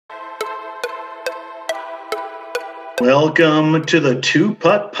Welcome to the Two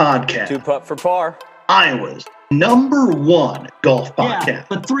Putt Podcast. Two putt for par. Iowa's #1 golf podcast. Yeah,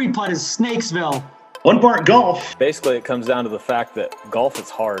 but three putt is Snakesville. 1 part golf Basically, it comes down to the fact that golf is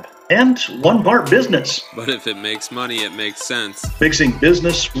hard. and 1 part business. But if it makes money, it makes sense. Mixing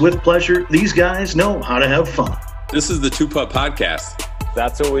business with pleasure, these guys know how to have fun. This is the Two Putt Podcast.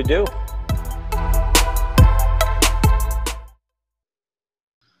 That's what we do.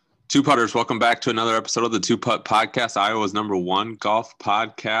 Two putters, welcome back to another episode of the Two Putt Podcast, Iowa's #1 golf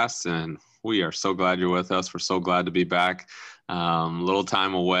podcast. And we are so glad you're with us. We're so glad to be back. Little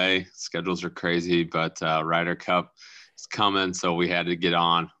time away. Schedules are crazy, but Ryder Cup is coming, so we had to get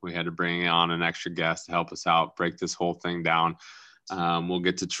on. We had to bring on an extra guest to help us out, break this whole thing down. We'll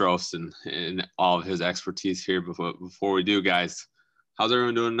get to Trost and all of his expertise here. Before we do, guys, how's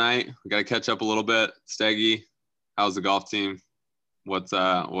everyone doing tonight? We got to catch up a little bit. Steggy, how's the golf team? What's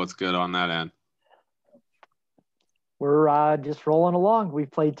good on that end? We're just rolling along. We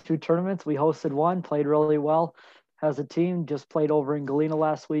played 2 tournaments. We hosted one, played really well as a team. Just played over in Galena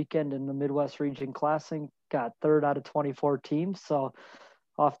last weekend in the Midwest Region Classic. Got 3rd out of 24 teams. So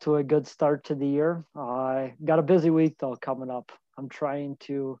off to a good start to the year. I got a busy week though coming up. I'm trying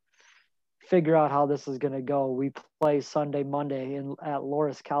to figure out how this is going to go. We play Sunday, Monday at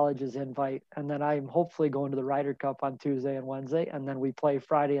Loras College's invite, and then I'm hopefully going to the Ryder Cup on Tuesday and Wednesday, and then we play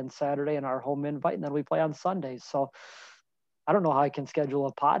Friday and Saturday in our home invite, and then we play on Sunday. So I don't know how I can schedule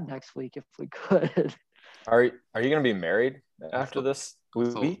a pod next week if we could. Are you going to be married after this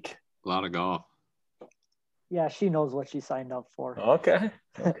week? A lot of golf. Yeah, she knows what she signed up for. Okay.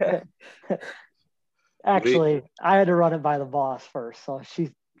 Actually, I had to run it by the boss first, so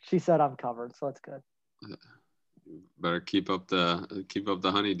she said I'm covered, so it's good. Better keep up the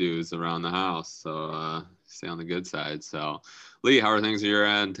honeydews around the house, so stay on the good side. So, Lee, how are things at your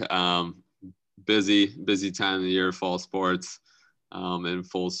end? Busy time of the year, fall sports in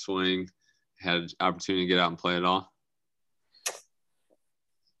full swing. Had an opportunity to get out and play it all?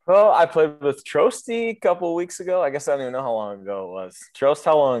 Well, I played with Trosty a couple of weeks ago. I guess I don't even know how long ago it was. Trost,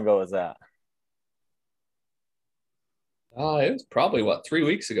 how long ago was that? It was probably 3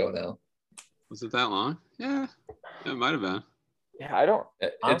 weeks ago now. Was it that long? Yeah, it might have been. Yeah, I don't.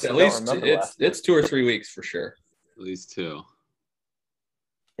 It's at least it's 2 or 3 weeks for sure. At least 2.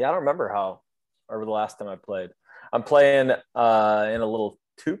 Yeah, I don't remember the last time I played. I'm playing in a little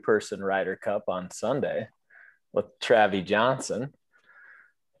 2-person Ryder Cup on Sunday with Travis Johnson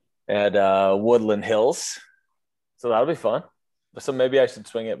at Woodland Hills. So that'll be fun. So maybe I should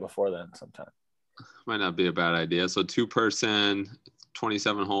swing it before then sometime. Might not be a bad idea. So 2-person,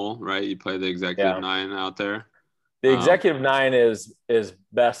 27 hole, right? You play the executive 9 out there. The executive 9 is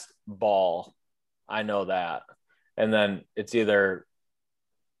best ball. I know that. And then it's either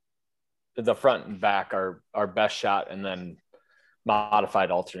the front and back are best shot, and then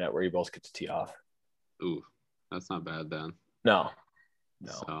modified alternate where you both get to tee off. Ooh, that's not bad then. No.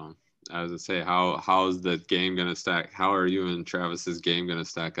 So I was gonna say, how's the game gonna stack? How are you and Travis's game gonna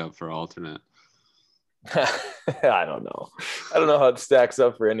stack up for alternate? I don't know. I don't know how it stacks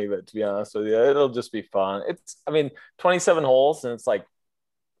up for any of it, to be honest with you. It'll just be fun. 27 holes, and it's like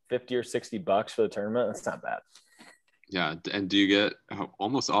 $50 or $60 for the tournament. That's not bad. Yeah, and do you get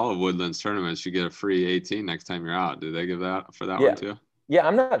almost all of Woodland's tournaments? You get a free 18 next time you're out. Do they give that for that one too? Yeah,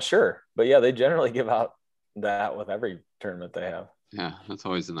 I'm not sure, but yeah, they generally give out that with every tournament they have. Yeah, that's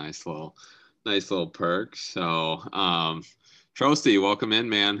always a nice little perk. So, Trosty, welcome in,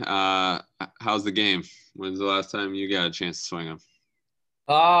 man. How's the game? When's the last time you got a chance to swing them?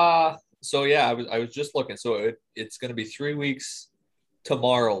 So yeah, I was just looking. So it's going to be 3 weeks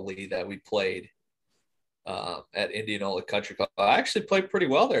tomorrow, Lee, that we played at Indianola Country Club. I actually played pretty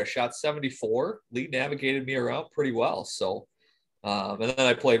well there. Shot 74. Lee navigated me around pretty well. So, and then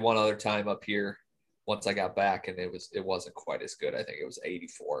I played one other time up here once I got back, and it wasn't quite as good. I think it was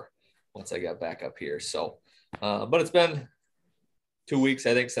 84 once I got back up here. So, but it's been 2 weeks,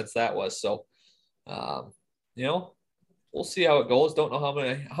 I think, since that was. So, we'll see how it goes. Don't know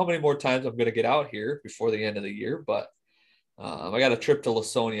how many more times I'm going to get out here before the end of the year, but I got a trip to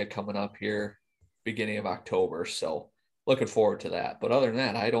Lasonia coming up here beginning of October. So looking forward to that. But other than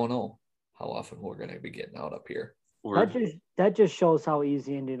that, I don't know how often we're going to be getting out up here. That just shows how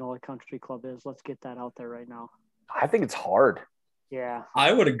easy Indianola Country Club is. Let's get that out there right now. I think it's hard. Yeah.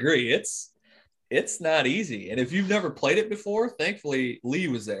 I would agree. It's not easy. And if you've never played it before, thankfully Lee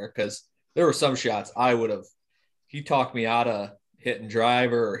was there, because there were some shots he talked me out of hitting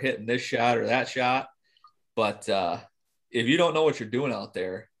driver or hitting this shot or that shot. But if you don't know what you're doing out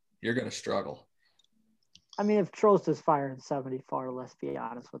there, you're going to struggle. I mean, if Trost is firing 74, let's be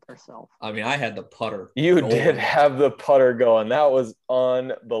honest with ourselves. I mean, I had the putter. You going. did have the putter going. That was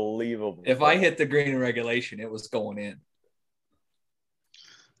unbelievable. If I hit the green in regulation, it was going in.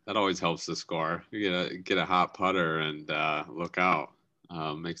 That always helps the score. You get a hot putter and look out.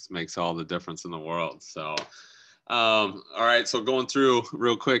 Makes all the difference in the world. So, all right. So going through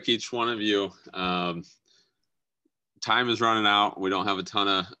real quick, each one of you. Time is running out. We don't have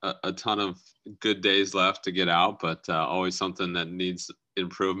a ton of good days left to get out, but always something that needs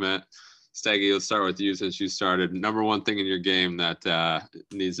improvement. Staggy, let's start with you since you started. Number one thing in your game that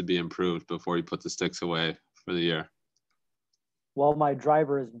needs to be improved before you put the sticks away for the year. Well, my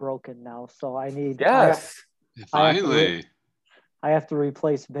driver is broken now, so I need. Yes. Finally. I have to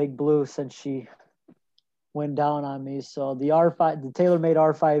replace Big Blue since she went down on me. So the TaylorMade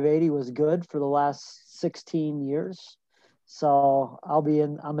R580 was good for the last 16 years. So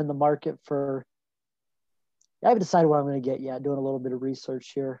I'm in the market for. I haven't decided what I'm going to get yet. Doing a little bit of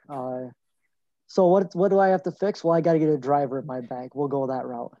research here. So what do I have to fix? Well, I got to get a driver in my bag. We'll go that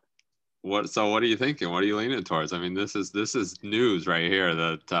route. What are you thinking? What are you leaning towards? I mean, this is news right here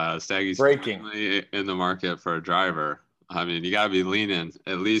that Staggy's breaking in the market for a driver. I mean, you got to be leaning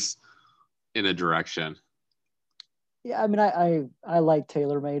at least in a direction. Yeah, I mean, I like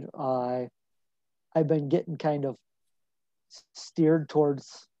TaylorMade. I've been getting kind of steered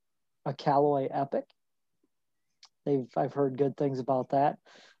towards a Callaway Epic. I've heard good things about that.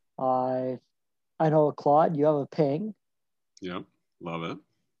 I know a Claude. You have a Ping. Yep, love it.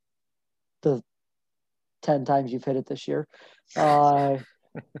 The 10 times you've hit it this year. I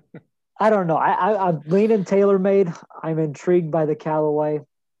don't know. I'm leaning TaylorMade. I'm intrigued by the Callaway.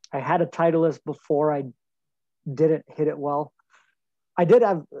 I had a Titleist before. I didn't hit it well. I did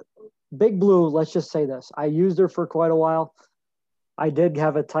have Big Blue. Let's just say this. I used her for quite a while. I did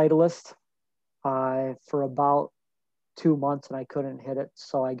have a Titleist for about 2 months, and I couldn't hit it,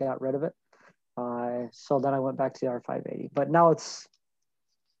 so I got rid of it. So then I went back to the R580. But now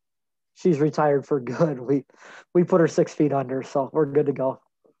she's retired for good. We put her 6 feet under, so we're good to go.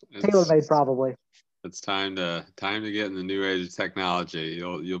 TaylorMade probably. It's time to get in the new age of technology.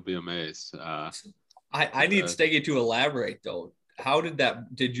 You'll be amazed. I need Steggy to elaborate though. How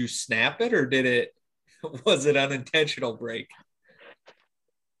did you snap it, or was it unintentional break?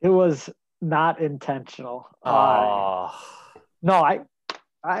 It was not intentional. Oh. No,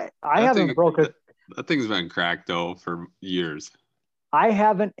 I haven't broken. That thing's been cracked though for years. I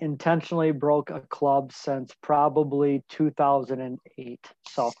haven't intentionally broke a club since probably 2008.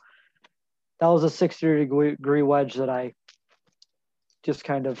 So that was a 60-degree wedge that I just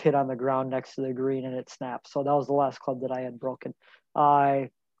kind of hit on the ground next to the green and it snapped. So that was the last club that I had broken.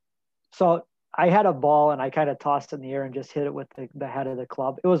 So I had a ball and I kind of tossed it in the air and just hit it with the head of the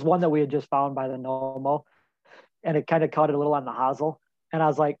club. It was one that we had just found by the Nomo, and it kind of caught it a little on the hosel. And I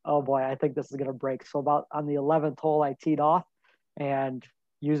was like, oh boy, I think this is going to break. So about on the 11th hole, I teed off and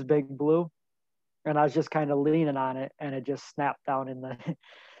used Big Blue, and I was just kind of leaning on it, and it just snapped down in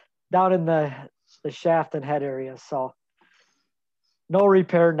the shaft and head area. So no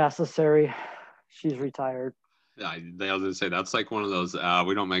repair necessary. She's retired. Yeah, they was gonna say that's like one of those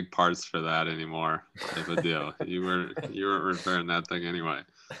we don't make parts for that anymore type of deal. You weren't repairing that thing anyway.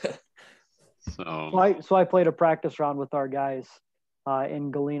 So I played a practice round with our guys in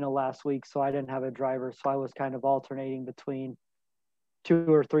Galena last week, so I didn't have a driver, so I was kind of alternating between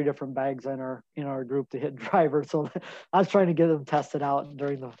 2 or 3 different bags in our group to hit driver. So I was trying to get them tested out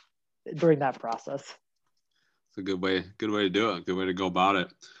during that process. It's a good way to do it. Good way to go about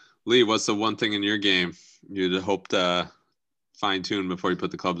it. Lee, what's the one thing in your game you'd hope to fine tune before you put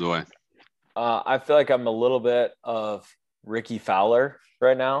the clubs away? I feel like I'm a little bit of Ricky Fowler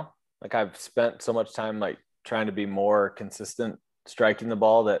right now. Like I've spent so much time like trying to be more consistent striking the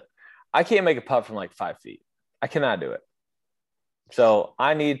ball that I can't make a putt from like 5 feet. I cannot do it. So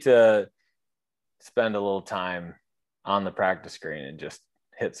I need to spend a little time on the practice green and just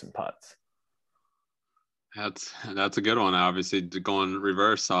hit some putts. That's a good one. Obviously, going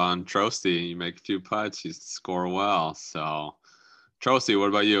reverse on Trosty, you make a few putts, you score well. So, Trosty, what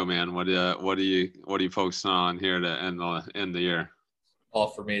about you, man? What are you focusing on here to end the year? Oh,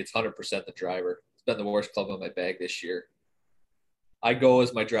 for me, it's 100% the driver. It's been the worst club on my bag this year. I go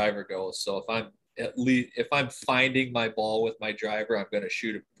as my driver goes. So if I'm finding my ball with my driver, I'm going to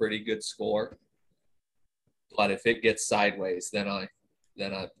shoot a pretty good score. But if it gets sideways, then I'm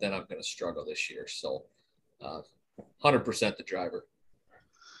going to struggle this year. So 100% the driver.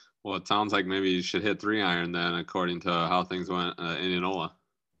 Well, it sounds like maybe you should hit 3-iron then, according to how things went in Indianola.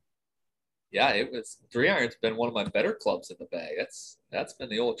 Yeah, it was 3-iron's been one of my better clubs in the bag. That's been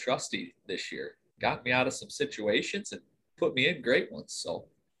the old trusty this year. got me out of some situations and put me in great ones. So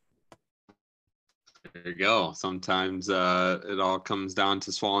there you go. Sometimes it all comes down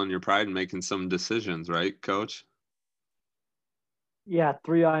to swallowing your pride and making some decisions, right, Coach? Yeah,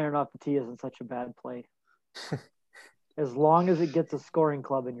 3-iron off the tee isn't such a bad play. As long as it gets a scoring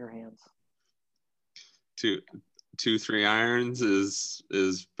club in your hands. 2-3 irons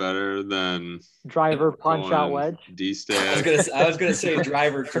is better than driver punch out wedge. D-stick. I was gonna say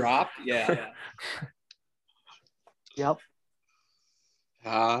driver drop. Yeah. Yep.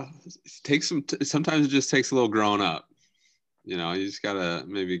 Sometimes it just takes a little growing up. You know, you just gotta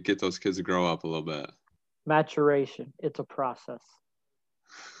maybe get those kids to grow up a little bit. Maturation. It's a process.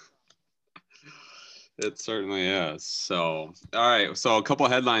 It certainly is. So, all right. So a couple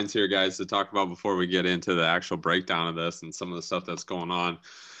headlines here, guys, to talk about before we get into the actual breakdown of this and some of the stuff that's going on.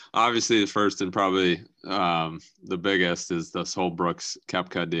 Obviously, the first and probably the biggest is this whole Brooks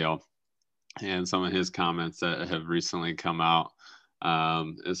Koepka deal and some of his comments that have recently come out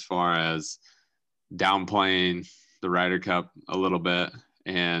as far as downplaying the Ryder Cup a little bit.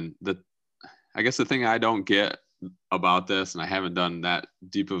 And I guess the thing I don't get about this, and I haven't done that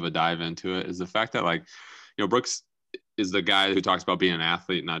deep of a dive into it, is the fact that, like, you know, Brooks is the guy who talks about being an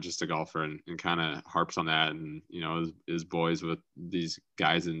athlete, not just a golfer, and kind of harps on that, and, you know, is boys with these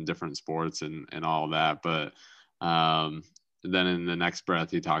guys in different sports and all that. But then in the next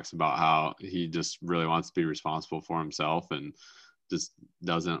breath, he talks about how he just really wants to be responsible for himself and just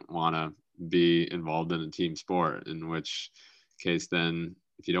doesn't want to be involved in a team sport, in which case then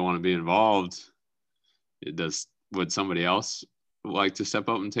if you don't want to be involved, would somebody else like to step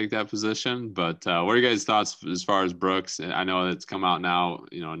up and take that position? But what are your guys' thoughts as far as Brooks? I know it's come out now,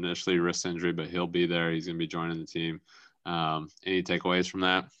 you know, initially wrist injury, but he'll be there. He's going to be joining the team. Any takeaways from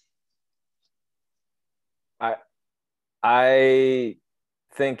that? I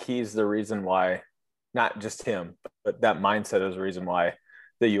think he's the reason why, not just him, but that mindset is the reason why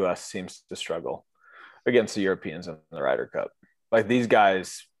the U.S. seems to struggle against the Europeans in the Ryder Cup. Like, these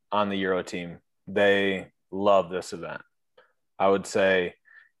guys on the Euro team, they love this event. I would say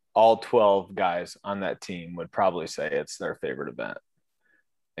all 12 guys on that team would probably say it's their favorite event.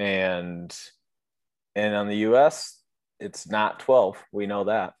 And on the U.S., it's not 12. We know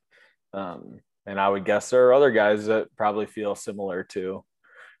that. And I would guess there are other guys that probably feel similar to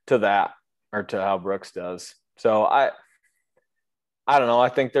that, or to how Brooks does. So I don't know. I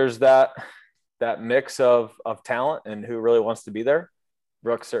think there's that mix of talent and who really wants to be there.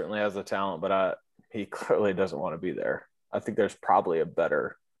 Brooks certainly has the talent, but he clearly doesn't want to be there. I think there's probably a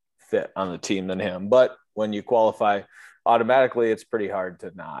better fit on the team than him. But when you qualify automatically, it's pretty hard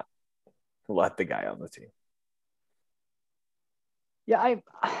to not let the guy on the team. Yeah,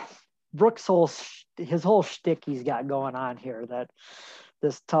 Brooks' his whole shtick he's got going on here, that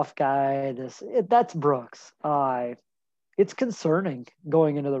this tough guy, that's Brooks. It's concerning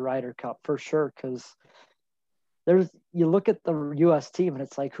going into the Ryder Cup for sure, because you look at the U.S. team and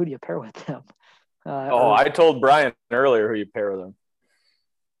it's like, who do you pair with them? I told Brian earlier who you pair with them.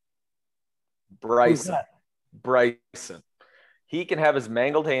 Bryson. He can have his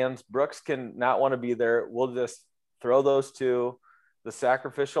mangled hands. Brooks can not want to be there. We'll just throw those two, the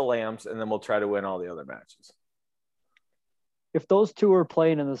sacrificial lambs, and then we'll try to win all the other matches. If those two are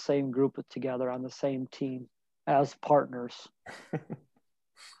playing in the same group together on the same team as partners,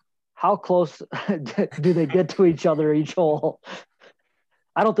 how close do they get to each other each hole?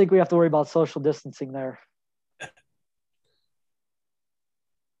 I don't think we have to worry about social distancing there.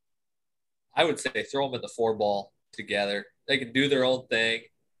 I would say throw them in the 4-ball together. They can do their own thing,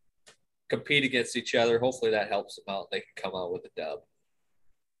 compete against each other. Hopefully that helps them out. They can come out with a dub.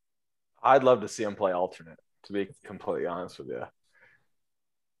 I'd love to see them play alternate, to be completely honest with you.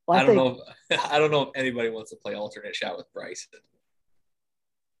 Well, I don't know if anybody wants to play alternate shot with Bryson.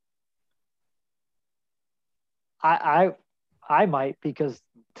 I might, because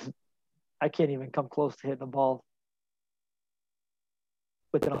I can't even come close to hitting a ball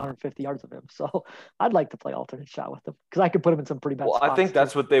within 150 yards of him. So I'd like to play alternate shot with him, because I could put him in some pretty bad spots. I think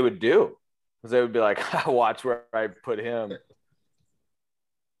that's what they would do, because they would be like, watch where I put him.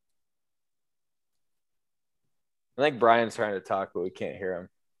 I think Brian's trying to talk, but we can't hear him.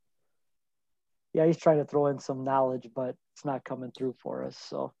 Yeah, he's trying to throw in some knowledge, but it's not coming through for us.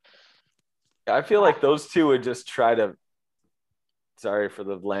 So I feel like those two would just try to, sorry for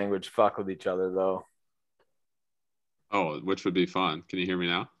the language, fuck with each other, though. Oh, which would be fun. Can you hear me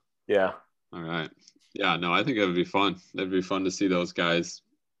now? Yeah. All right. Yeah, no, I think it would be fun. It'd be fun to see those guys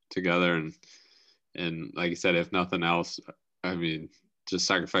together. And like you said, if nothing else, I mean, just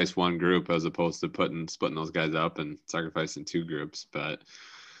sacrifice one group as opposed to splitting those guys up and sacrificing two groups. But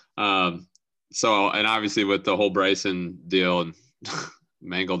So, and obviously with the whole Bryson deal and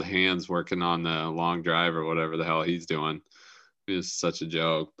mangled hands working on the long drive or whatever the hell he's doing, it's such a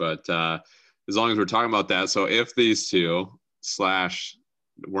joke. But as long as we're talking about that, so if these two /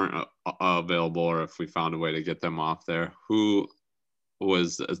 weren't available, or if we found a way to get them off there, who's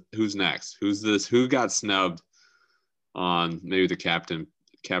next? Who got snubbed on maybe the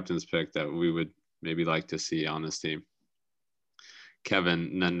captain's pick that we would maybe like to see on this team?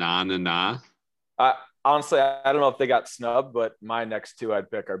 Kevin Na. Honestly, I don't know if they got snubbed, but my next two I'd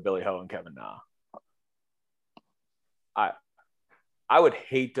pick are Billy Ho and Kevin Na. I would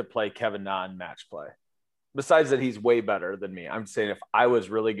hate to play Kevin Na in match play. Besides that, he's way better than me. I'm saying if I was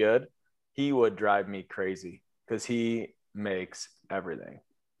really good, he would drive me crazy because he makes everything.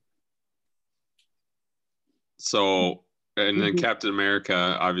 So, and then Captain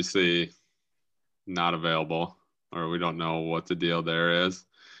America, obviously not available, or we don't know what the deal there is.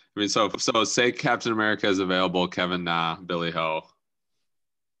 I mean, so say Captain America is available, Kevin Na, Billy Ho.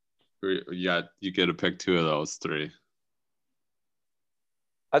 You get to pick two of those three.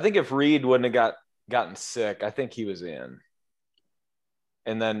 I think if Reed wouldn't have gotten sick, I think he was in.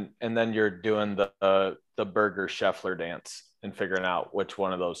 And then you're doing the Berger Scheffler dance and figuring out which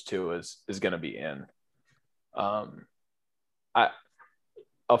one of those two is going to be in. A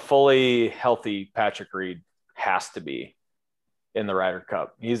fully healthy Patrick Reed has to be in the Ryder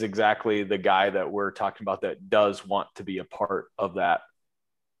Cup. He's exactly the guy that we're talking about that does want to be a part of that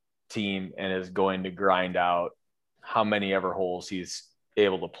team and is going to grind out how many ever holes he's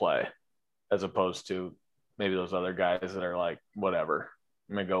able to play, as opposed to maybe those other guys that are like, whatever,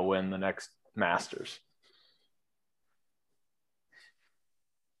 I'm going to go win the next Masters.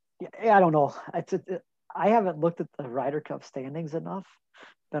 Yeah, I don't know. I haven't looked at the Ryder Cup standings enough.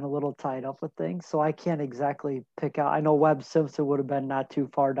 Been a little tied up with things, so I can't exactly pick out. I know Webb Simpson would have been not too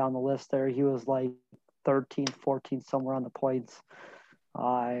far down the list there. He was like 13th, 14th, somewhere on the points.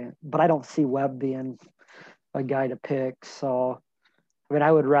 But I don't see Webb being a guy to pick. So, I mean,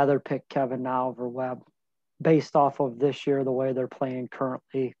 I would rather pick Kevin Na over Webb based off of this year, the way they're playing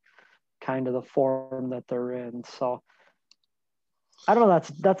currently, kind of the form that they're in. So, I don't know.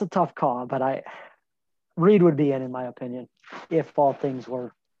 That's a tough call, but Reed would be in my opinion, if all things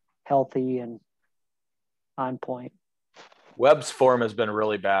were healthy and on point. Webb's form has been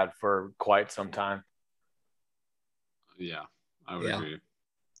really bad for quite some time. Yeah, I would agree.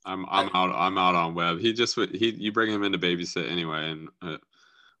 I'm out on Webb. You bring him in to babysit anyway, and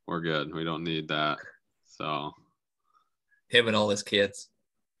we're good. We don't need that. So him and all his kids.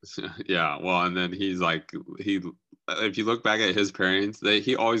 Yeah, well, and then he's like if you look back at his pairings,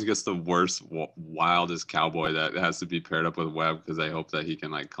 he always gets the worst, wildest cowboy that has to be paired up with Webb because they hope that he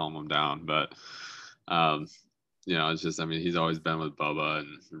can like calm him down. But it's just, I mean, he's always been with Bubba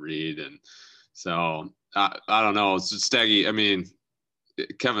and Reed, and so I don't know. It's just Steggy. I mean,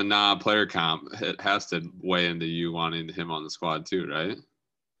 Kevin Na player comp, it has to weigh into you wanting him on the squad too, right?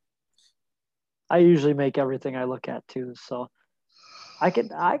 I usually make everything I look at too, so I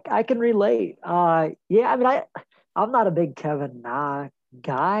can relate. I mean, I'm not a big Kevin Na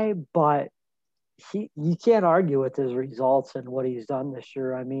guy, but you can't argue with his results and what he's done this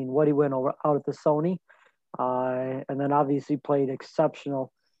year. I mean, what he went out at the Sony, and then obviously played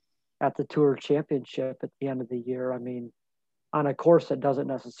exceptional at the Tour Championship at the end of the year. I mean, on a course that doesn't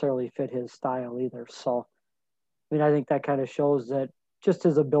necessarily fit his style either. So, I mean, I think that kind of shows that just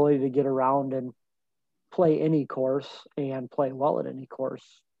his ability to get around and play any course and play well at any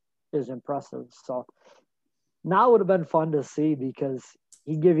course is impressive. So now would have been fun to see because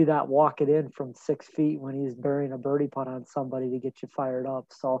he'd give you that walk it in from 6 feet when he's burying a birdie putt on somebody to get you fired up.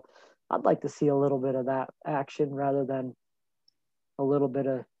 So I'd like to see a little bit of that action rather than a little bit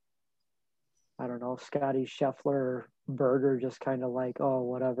of, I don't know, Scotty Scheffler or Berger just kind of like, oh,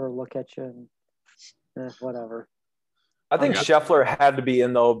 whatever, look at you and whatever. I think Scheffler had to be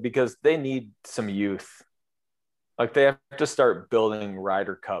in though because they need some youth. Like they have to start building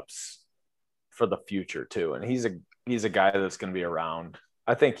Ryder Cups for the future too, and he's a guy that's going to be around.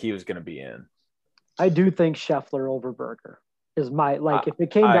 I think he was going to be in. I do think Scheffler over Berger is my if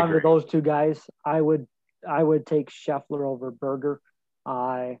it came down to those two guys, I would take Scheffler over Berger.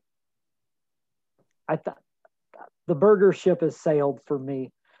 I thought the Berger ship has sailed for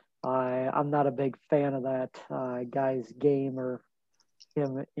me. I'm not a big fan of that guy's game or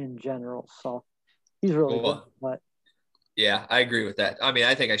him in general. So he's really good. But yeah, I agree with that. I mean,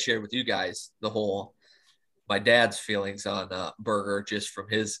 I think I shared with you guys my dad's feelings on Berger just from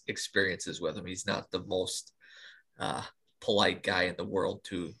his experiences with him. He's not the most polite guy in the world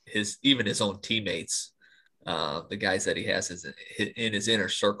to even his own teammates, the guys that he has in his inner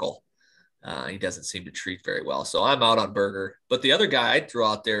circle. He doesn't seem to treat very well. So I'm out on Berger. But the other guy I'd throw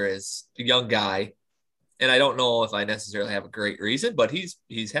out there is a young guy, and I don't know if I necessarily have a great reason, but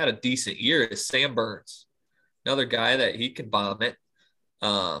he's had a decent year, is Sam Burns. Another guy that he can bomb it.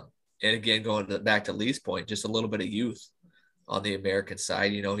 And again, back to Lee's point, just a little bit of youth on the American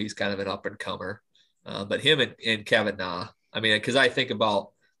side. He's kind of an up-and-comer. But him and Kevin Na, I mean, because I think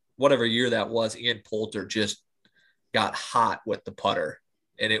about whatever year that was, Ian Poulter just got hot with the putter.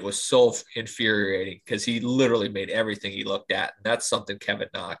 And it was so infuriating because he literally made everything he looked at. And that's something Kevin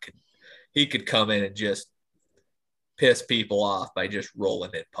Na could come in and just piss people off by just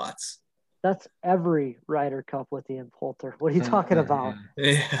rolling in putts. That's every Ryder Cup with Ian Poulter. What are you talking about?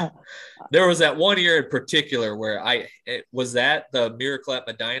 Yeah. There was that one year in particular where was that the Miracle at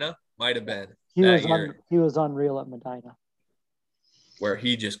Medina? Might have been. He was unreal at Medina. Where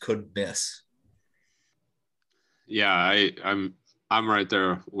he just couldn't miss. Yeah, I'm right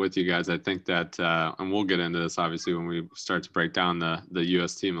there with you guys. I think that, and we'll get into this obviously when we start to break down the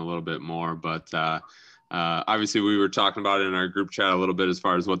U.S. team a little bit more. But obviously, we were talking about it in our group chat a little bit as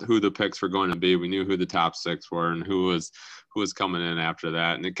far as who the picks were going to be. We knew who the top 6 were and who was coming in after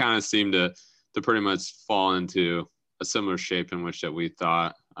that, and it kind of seemed to pretty much fall into a similar shape in which that we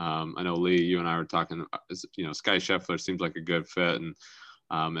thought. I know Lee, you and I were talking. Sky Scheffler seems like a good fit, and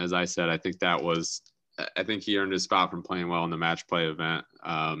as I said, I think he earned his spot from playing well in the match play event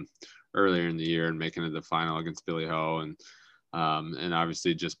earlier in the year and making it the final against Billy Ho, and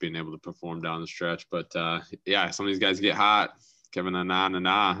obviously just being able to perform down the stretch. But yeah, some of these guys get hot. Kevin Na.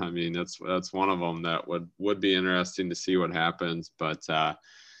 I mean, that's one of them that would be interesting to see what happens. But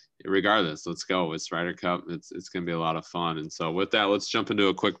regardless, let's go. It's Ryder Cup. It's going to be a lot of fun. And so with that, let's jump into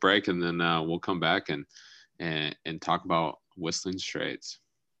a quick break, and then we'll come back and talk about Whistling Straits.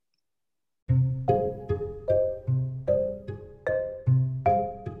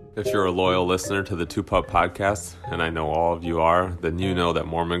 If you're a loyal listener to the Two Putt Podcast, and I know all of you are, then you know that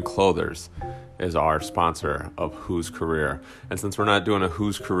Moorman Clothers is our sponsor of Who's Career. And since we're not doing a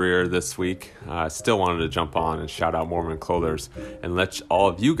Who's Career this week, I still wanted to jump on and shout out Moorman Clothers and let all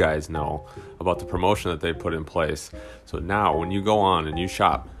of you guys know about the promotion that they put in place. So now when you go on and you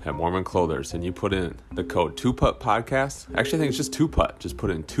shop at Moorman Clothers and you put in the code 2PUT Podcast, actually I think it's just 2PUT, just put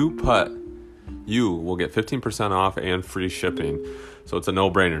in 2PUT, you will get 15% off and free shipping. So it's a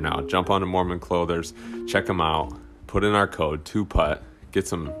no-brainer now. Jump onto Moorman Clothers, check them out, put in our code 2PUT, get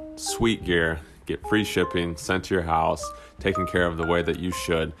some sweet gear, get free shipping sent to your house, taken care of the way that you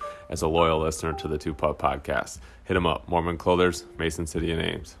should as a loyal listener to the Two Putt Podcast. Hit them up, Moorman Clothers, Mason City and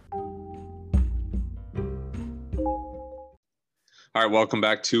Ames. All right, welcome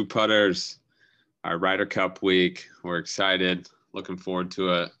back, Two Putters. Our Ryder Cup week. We're excited, looking forward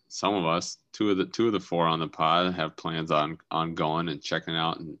to it. Some of us, two of the 4 on the pod, have plans on going and checking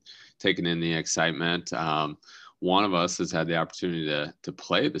out and taking in the excitement. One of us has had the opportunity to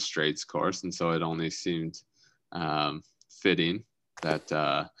play the Straits course, and so it only seemed fitting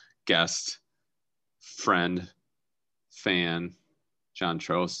that guest, friend, fan, John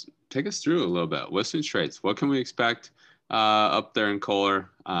Trost, take us through a little bit. Whistling Straits, what can we expect up there in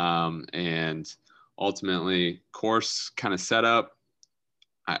Kohler? And ultimately, course kind of set up.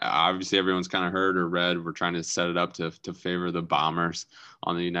 Obviously, everyone's kind of heard or read we're trying to set it up to favor the Bombers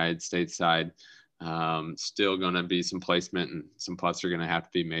on the United States side. Still going to be some placement and some putts are going to have to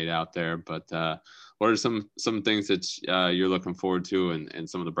be made out there. But what are some things that you're looking forward to and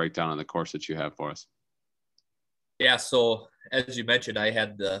some of the breakdown on the course that you have for us? Yeah, so as you mentioned, I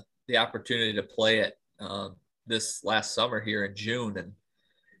had the opportunity to play it this last summer here in June. And,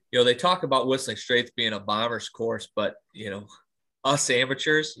 they talk about Whistling Straits being a Bombers course, but, us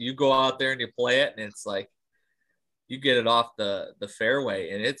amateurs, you go out there and you play it and it's like you get it off the fairway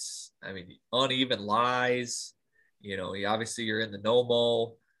and it's, uneven lies, obviously you're in the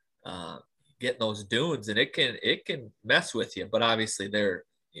no-mo, getting those dunes and it can mess with you, but obviously they're,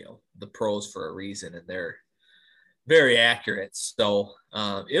 the pros for a reason and they're very accurate. So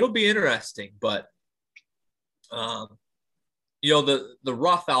it'll be interesting, but the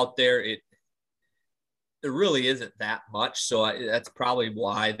rough out there, there really isn't that much. So that's probably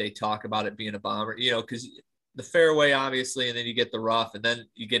why they talk about it being a bomber, because the fairway, obviously, and then you get the rough and then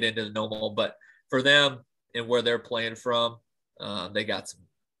you get into the normal. But for them and where they're playing from, they got some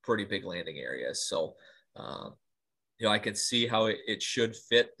pretty big landing areas. So, I can see how it should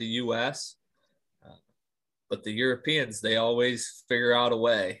fit the U.S. But the Europeans, they always figure out a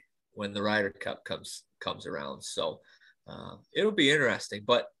way when the Ryder Cup comes around. So it'll be interesting.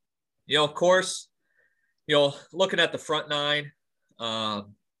 But, of course, looking at the front 9,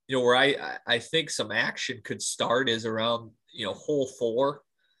 where I think some action could start is around, hole 4.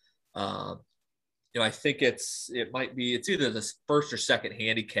 I think it's either the first or second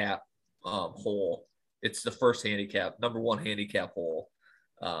handicap hole. It's the first handicap, number one handicap hole.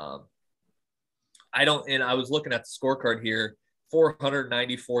 I was looking at the scorecard here,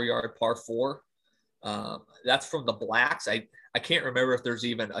 494 yard par four. That's from the Blacks. I can't remember if there's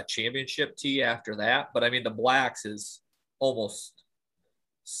even a championship tee after that, but I mean, the Blacks is almost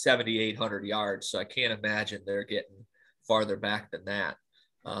 7,800 yards. So I can't imagine they're getting farther back than that.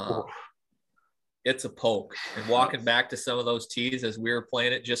 It's a poke, and walking back to some of those tees as we were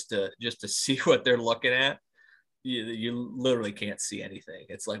playing it, just to see what they're looking at, you literally can't see anything.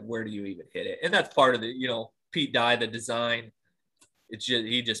 It's like, where do you even hit it? And that's part of the, Pete Dye, the design. It's just,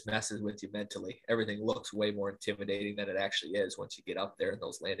 he just messes with you mentally. Everything looks way more intimidating than it actually is once you get up there in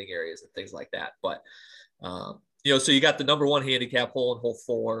those landing areas and things like that. But, so you got the number one handicap hole in hole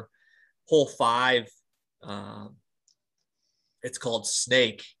 4. Hole 5, it's called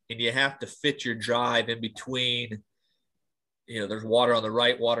Snake, and you have to fit your drive in between, there's water on the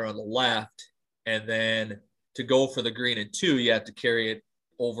right, water on the left. And then to go for the green in 2, you have to carry it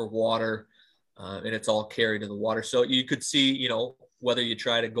over water, and it's all carried in the water. So you could see, whether you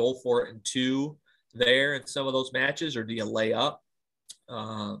try to go for it in 2 there in some of those matches, or do you lay up?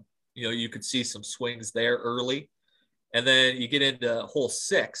 You could see some swings there early. And then you get into hole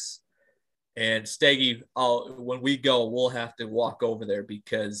 6, and Steggy, when we go, we'll have to walk over there,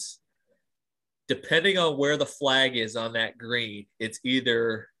 because depending on where the flag is on that green, it's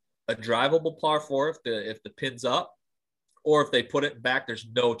either a drivable par 4 if the pin's up, or if they put it back, there's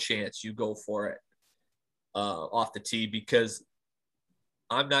no chance you go for it off the tee, because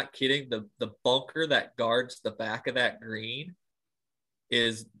I'm not kidding. The bunker that guards the back of that green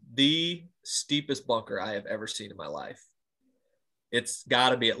is the steepest bunker I have ever seen in my life. It's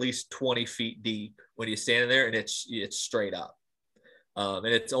got to be at least 20 feet deep when you stand there, and it's straight up. And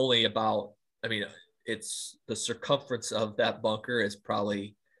it's only about, it's the circumference of that bunker is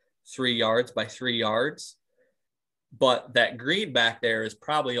probably 3 yards by 3 yards. But that green back there is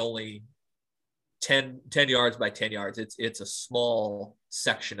probably only 10 yards by 10 yards. It's a small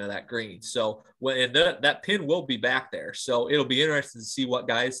section of that green. So that pin will be back there. So it'll be interesting to see what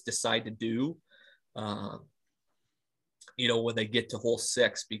guys decide to do, when they get to hole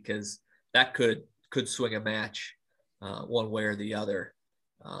 6, because that could swing a match one way or the other,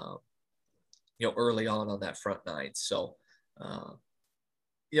 early on that front 9. So,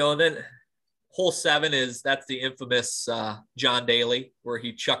 and then hole 7 that's the infamous John Daly, where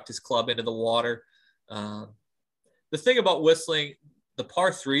he chucked his club into the water. The thing about Whistling, the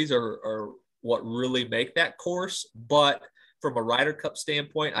par 3s are what really make that course. But from a Ryder Cup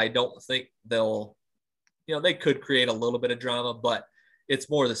standpoint, I don't think they'll, they could create a little bit of drama, but it's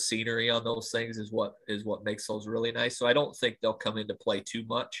more the scenery on those things is what makes those really nice. So I don't think they'll come into play too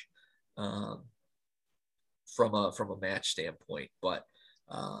much from a match standpoint. But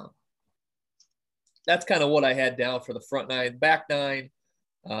that's kind of what I had down for the front 9. Back 9,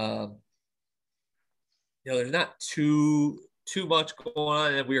 there's not too much going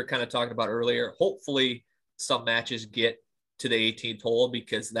on, and we were kind of talking about earlier. Hopefully some matches get to the 18th hole,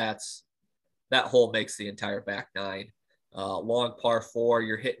 because that hole makes the entire back 9. Long par 4,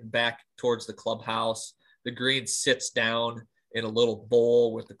 you're hitting back towards the clubhouse. The green sits down in a little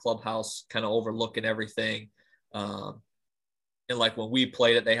bowl with the clubhouse kind of overlooking everything. And like when we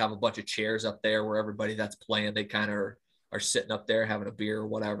played it, they have a bunch of chairs up there where everybody that's playing, they kind of are sitting up there having a beer or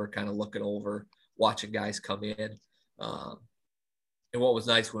whatever, kind of looking over, watching guys come in. And what was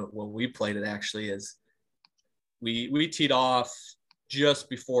nice when we played it actually is we teed off just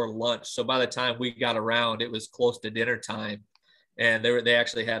before lunch. So by the time we got around, it was close to dinner time. And they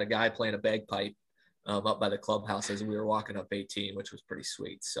actually had a guy playing a bagpipe up by the clubhouse as we were walking up 18, which was pretty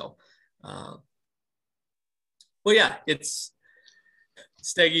sweet. So, well, yeah, it's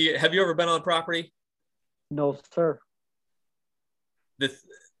Steggy. Have you ever been on property? No, sir.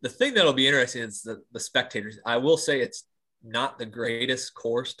 The thing that'll be interesting is the spectators. I will say it's not the greatest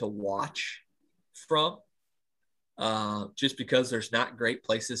course to watch from, just because there's not great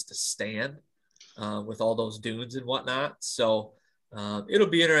places to stand with all those dunes and whatnot. So it'll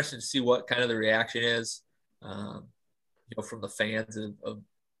be interesting to see what kind of the reaction is, from the fans of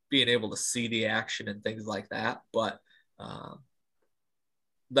being able to see the action and things like that. But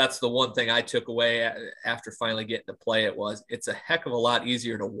that's the one thing I took away after finally getting to play it was it's a heck of a lot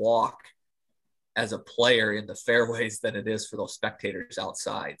easier to walk as a player in the fairways than it is for those spectators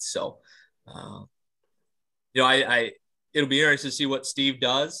outside. So, it'll be interesting to see what Steve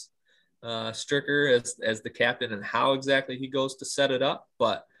does, Stricker as the captain, and how exactly he goes to set it up.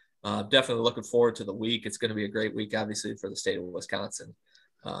 But definitely looking forward to the week. It's going to be a great week, obviously, for the state of Wisconsin.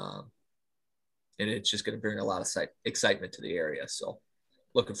 And it's just going to bring a lot of excitement to the area. So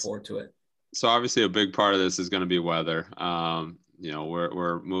looking forward to it. So obviously a big part of this is going to be weather.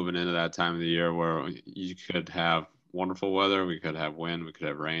 We're moving into that time of the year where you could have wonderful weather. We could have wind, we could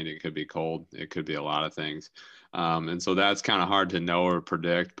have rain. It could be cold. It could be a lot of things. And so that's kind of hard to know or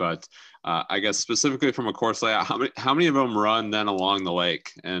predict, but I guess specifically from a course layout, how many of them run then along the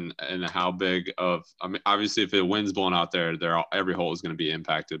lake, and how big of, I mean, obviously if the wind's blowing out there, every hole is going to be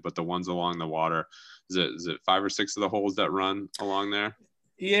impacted, but the ones along the water, is it 5 or 6 of the holes that run along there?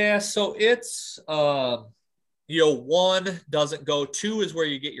 Yeah. So it's, 1 doesn't go. 2 is where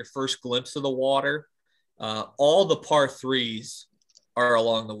you get your first glimpse of the water. All the par 3s are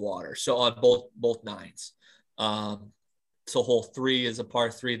along the water. So on both 9s. So hole 3 is a par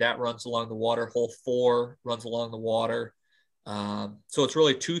 3 that runs along the water. Hole 4 runs along the water. So it's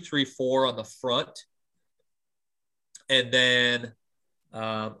really 2, 3, 4 on the front. And then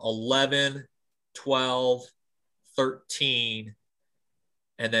 11, 12, 13,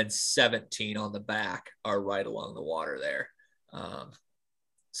 and then 17 on the back are right along the water there.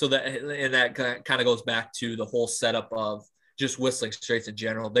 So that kind of goes back to the whole setup of just Whistling Straits in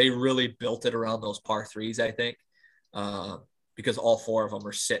general. They really built it around those par 3s, I think, because all 4 of them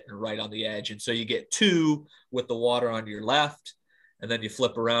are sitting right on the edge. And so you get 2 with the water on your left, and then you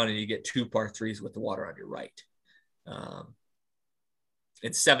flip around and you get 2 par 3s with the water on your right.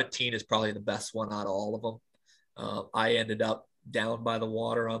 And 17 is probably the best one out of all of them. I ended up down by the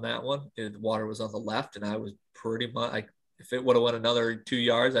water on that one. The water was on the left, and I was pretty much, if it would have went another 2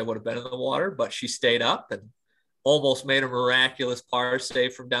 yards, I would have been in the water, but she stayed up and almost made a miraculous par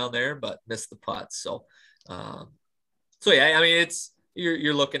save from down there, but missed the putt. So yeah, I mean,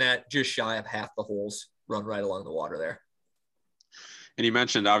 you're looking at just shy of half the holes run right along the water there. And you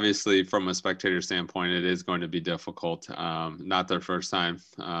mentioned, obviously, from a spectator standpoint, it is going to be difficult. Not their first time,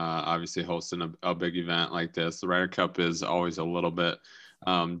 obviously, hosting a big event like this. The Ryder Cup is always a little bit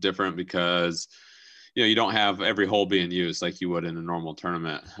different because, you don't have every hole being used like you would in a normal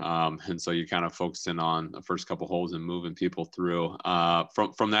tournament. And so you kind of focus in on the first couple holes and moving people through.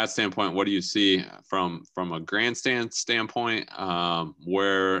 From that standpoint, what do you see from a grandstand standpoint,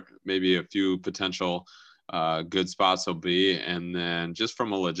 where maybe a few potential good spots will be, and then just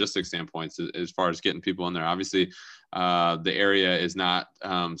from a logistics standpoint, as far as getting people in there? Obviously, the area is not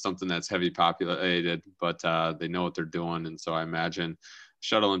something that's heavy populated, but they know what they're doing, and so I imagine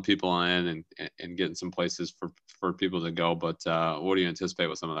shuttling people in and getting some places for people to go. But what do you anticipate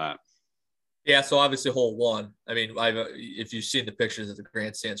with some of that? Yeah, so obviously hole 1. I mean, if you've seen the pictures of the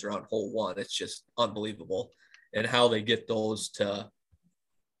grandstands around hole 1, it's just unbelievable, and how they get those to,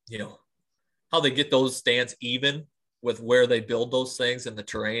 how they get those stands even with where they build those things, and the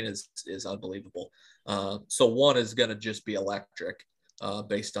terrain is unbelievable. So 1 is going to just be electric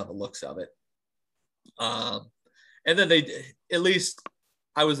based on the looks of it. And then at least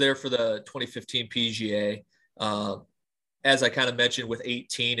I was there for the 2015 PGA. As I kind of mentioned with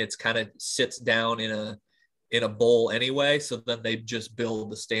 18, it's kind of sits down in a bowl anyway. So then they just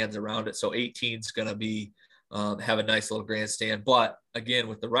build the stands around it. So 18 is going to be have a nice little grandstand. But again,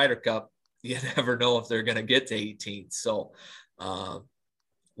 with the Ryder Cup, you never know if they're going to get to 18. So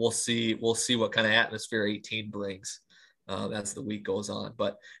we'll see what kind of atmosphere 18 brings as the week goes on.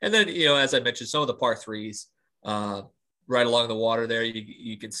 And then, as I mentioned, some of the par 3s right along the water there,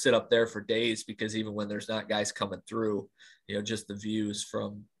 you can sit up there for days, because even when there's not guys coming through, just the views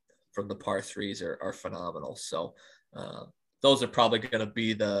from the par 3s are phenomenal. So those are probably going to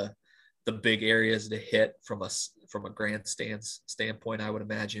be the big areas to hit from a grandstand standpoint, I would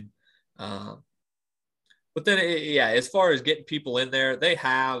imagine. But then, as far as getting people in there, they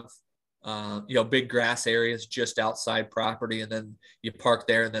have, big grass areas just outside property, and then you park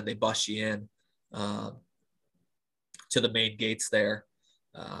there, and then they bus you in to the main gates there.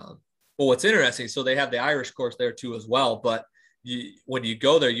 Well, what's interesting, so they have the Irish course there too as well, but when you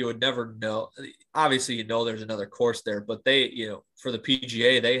go there, you would never know. Obviously, there's another course there, but they, for the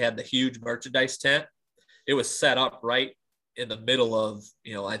PGA, they had the huge merchandise tent. It was set up right in the middle of,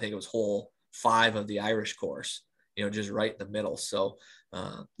 I think it was hole 5 of the Irish course, just right in the middle. So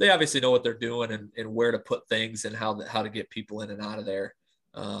they obviously know what they're doing and where to put things and how to get people in and out of there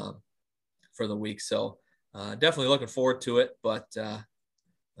for the week. So definitely looking forward to it, but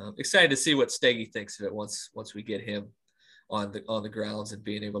excited to see what Steggy thinks of it once we get him on the grounds and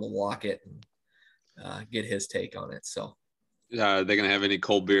being able to walk it and get his take on it. So are they going to have any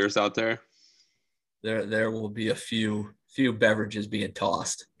cold beers out there? There will be a few beverages being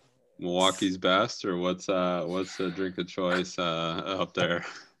tossed. Milwaukee's best, or what's the drink of choice up there?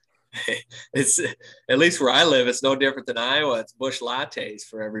 It's at least where I live, it's no different than Iowa. It's Busch lattes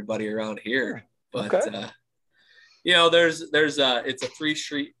for everybody around here. But Okay. there's it's a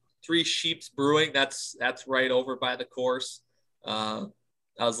Three Sheeps Brewing. That's right over by the course. I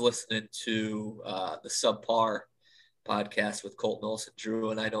was listening to the Subpar podcast with Colton Olson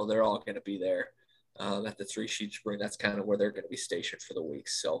Drew, and I know they're all going to be there at the Three Sheeps Brewing. That's kind of where they're going to be stationed for the week.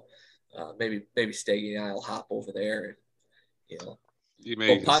 So maybe Steggy and I'll hop over there and You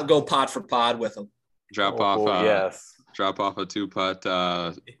may go pod for pod with them. drop off a 2-putt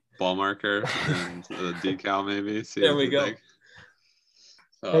ball marker and a decal maybe. See there we go.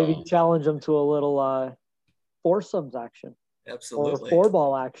 Maybe challenge them to a little foursomes action. Absolutely. Or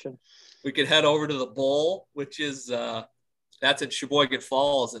 4-ball action. We could head over to the Bowl, which is that's in Sheboygan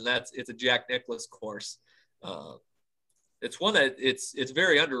Falls, and it's a Jack Nicklaus course. It's one that it's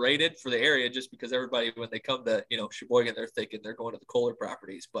very underrated for the area, just because everybody, when they come to Sheboygan, they're thinking they're going to the Kohler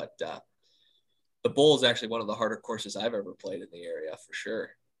properties. But the Bowl is actually one of the harder courses I've ever played in the area for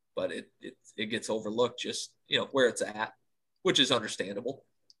sure. But it gets overlooked just where it's at, which is understandable.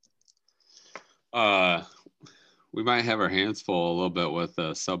 We might have our hands full a little bit with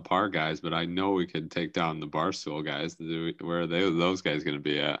subpar guys, but I know we could take down the Barstool guys. Where are those guys going to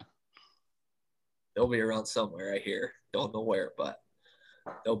be at? They'll be around somewhere, I hear. Don't know where, but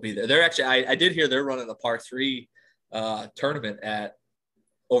they'll be there. They're actually, I did hear they're running a par 3 tournament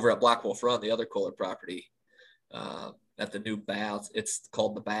over at Black Wolf Run, the other Kohler property, at the new Baths. It's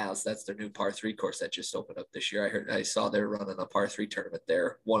called the Baths. That's their new par 3 course that just opened up this year. I saw they're running a par 3 tournament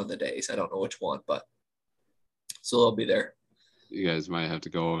there one of the days. I don't know which one, but so they'll be there. You guys might have to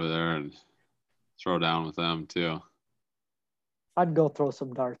go over there and throw down with them too. I'd go throw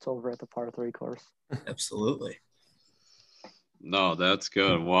some darts over at the par 3 course. Absolutely. No, that's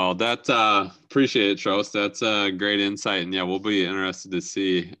good. Well, that's appreciate it, Trost. That's a great insight. And yeah, we'll be interested to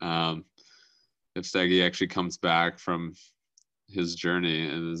see if Steggy actually comes back from his journey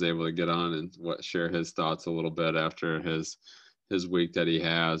and is able to get on and share his thoughts a little bit after his week that he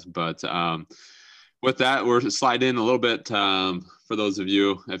has. But with that, we're slide in a little bit for those of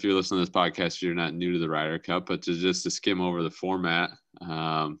you, if you're listening to this podcast, you're not new to the Ryder Cup, but to skim over the format.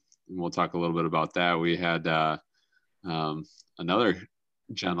 We'll talk a little bit about that. We had another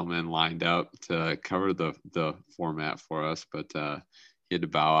gentleman lined up to cover the format for us, but he had to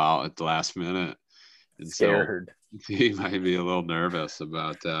bow out at the last minute. And Scared. So he might be a little nervous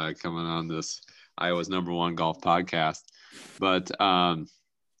about coming on this Iowa's #1 golf podcast. But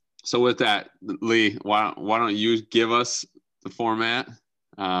so with that, Lee, why don't you give us the format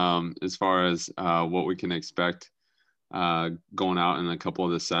as far as what we can expect going out in a couple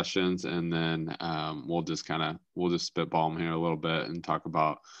of the sessions, and then we'll just spitball them here a little bit and talk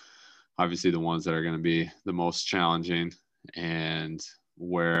about obviously the ones that are going to be the most challenging and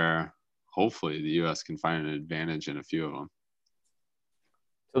where hopefully the U.S. can find an advantage in a few of them.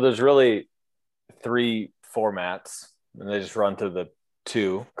 So there's really 3 formats, and they just run to the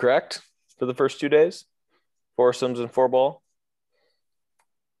 2, correct? For the first 2 days, foursomes and 4-ball.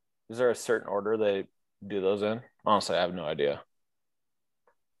 Is there a certain order they do those in? Honestly, I have no idea.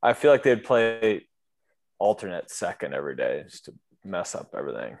 I feel like they'd play alternate second every day just to mess up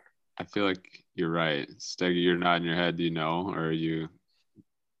everything. I feel like you're right. Steggy, you're nodding your head. Do you know, or are you?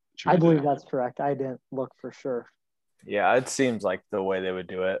 I believe that's correct. I didn't look for sure. Yeah, it seems like the way they would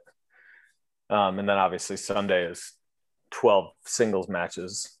do it. And then obviously Sunday is 12 singles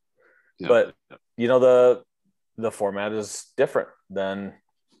matches. Yep. But the format is different than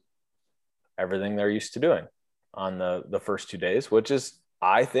everything they're used to doing on the first 2 days, which is,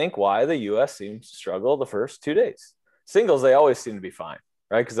 I think, why the U.S. seems to struggle the first 2 days. Singles, they always seem to be fine,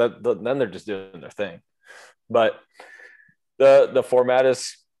 right? Because then they're just doing their thing. But the format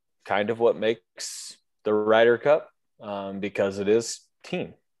is kind of what makes the Ryder Cup, because it is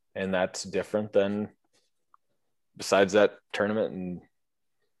team, and that's different than besides that tournament in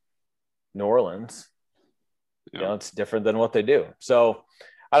New Orleans. Yeah. It's different than what they do. So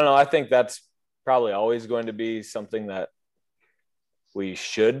I don't know. I think that's probably always going to be something that we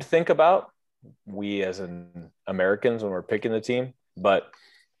should think about, we as Americans, when we're picking the team, but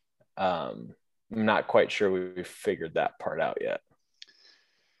I'm not quite sure we've figured that part out yet.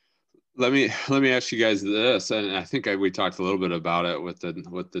 Let me ask you guys this, and I think we talked a little bit about it with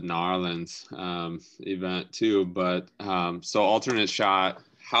the New Orleans event too. But so alternate shot,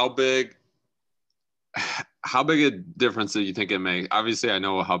 how big a difference do you think it makes? Obviously, I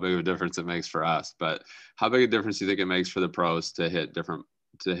know how big of a difference it makes for us, but how big a difference do you think it makes for the pros to hit different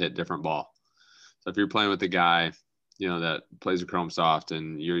ball? So if you're playing with a guy, that plays a Chrome Soft,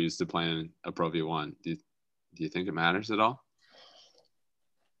 and you're used to playing a Pro V1, do you think it matters at all?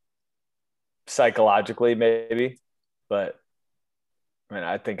 psychologically maybe, but I mean,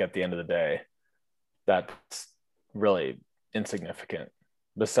 I think at the end of the day, that's really insignificant.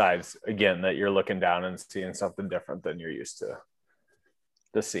 Besides, again, that you're looking down and seeing something different than you're used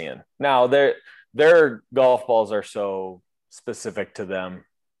to seeing. Now, their golf balls are so specific to them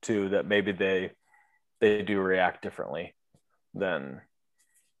too that maybe they do react differently than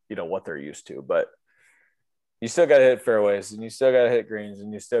what they're used to. But you still got to hit fairways, and you still got to hit greens,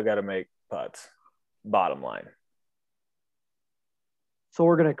 and you still got to make putts. Bottom line. So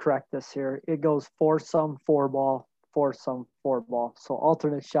we're going to correct this here. It goes foursome, 4-ball, foursome, 4-ball. So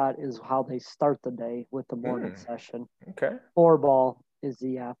alternate shot is how they start the day with the morning session. Okay. 4-ball is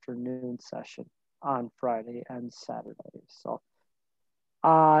the afternoon session on Friday and Saturday. So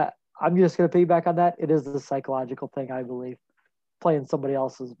I'm just going to piggyback on that. It is the psychological thing, I believe. Playing somebody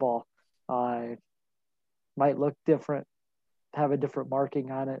else's ball might look different, have a different marking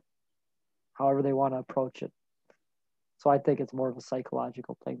on it, however they want to approach it. So I think it's more of a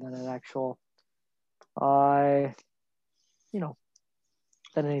psychological thing than an actual, than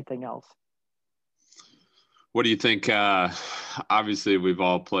anything else. What do you think? Obviously, we've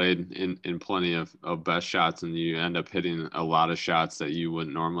all played in plenty of best shots, and you end up hitting a lot of shots that you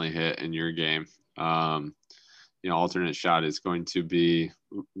wouldn't normally hit in your game. Alternate shot is going to be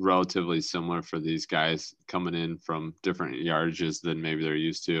relatively similar for these guys coming in from different yardages than maybe they're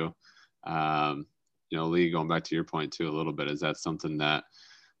used to. Lee, going back to your point too a little bit, is that something that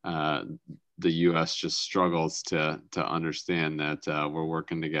the U.S. just struggles to understand that we're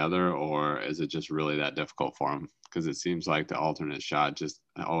working together, or is it just really that difficult for them? Because it seems like the alternate shot just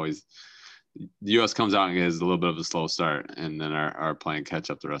always – the U.S. comes out and gets a little bit of a slow start, and then are playing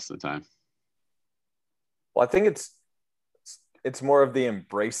catch up the rest of the time. Well, I think it's more of the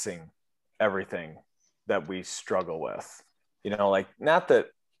embracing everything that we struggle with. Not that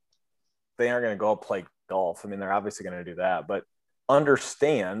they aren't going to go play golf. I mean, they're obviously going to do that, but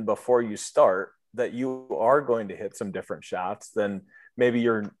understand before you start that you are going to hit some different shots than maybe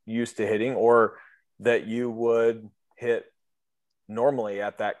you're used to hitting, or that you would hit normally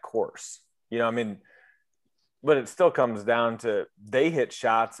at that course. But it still comes down to they hit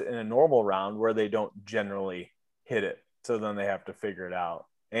shots in a normal round where they don't generally hit it. So then they have to figure it out.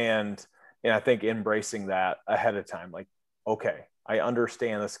 And I think embracing that ahead of time, like, okay, I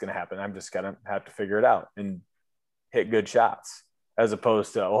understand this is going to happen. I'm just going to have to figure it out and hit good shots, as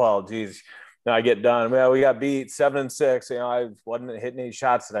opposed to, well, geez, now I get done. Well, we got beat 7-6. I wasn't hitting any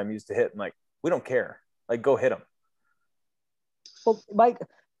shots that I'm used to hitting. Like, we don't care. Like, go hit them. Well, Mike,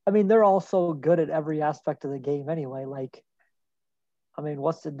 they're all so good at every aspect of the game anyway. Like,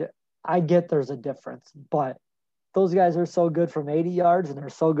 I get there's a difference, but those guys are so good from 80 yards, and they're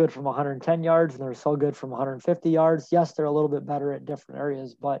so good from 110 yards, and they're so good from 150 yards. Yes, they're a little bit better at different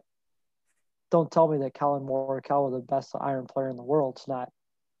areas, but don't tell me that Collin Morikawa, the best iron player in the world, is not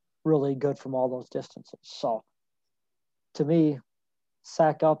really good from all those distances. So, to me,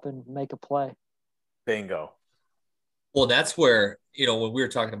 sack up and make a play. Bingo. Well, that's where, when we were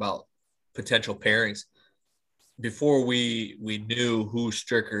talking about potential pairings, before we knew who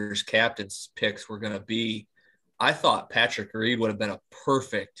Stricker's captain's picks were going to be, I thought Patrick Reed would have been a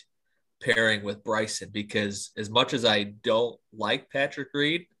perfect pairing with Bryson, because as much as I don't like Patrick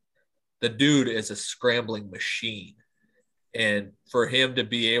Reed, the dude is a scrambling machine. And for him to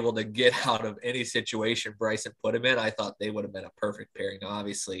be able to get out of any situation Bryson put him in, I thought they would have been a perfect pairing. Now,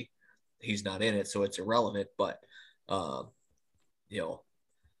 obviously, he's not in it, so it's irrelevant. But,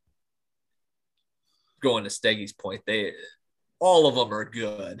 going to Steggy's point, all of them are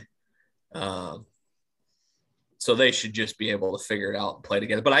good. So they should just be able to figure it out and play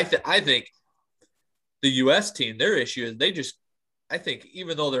together. But I think the U.S. team, their issue is I think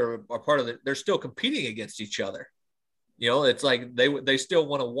even though they're a part of they're still competing against each other. It's like they still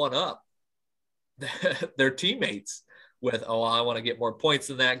want to one-up their teammates with, I want to get more points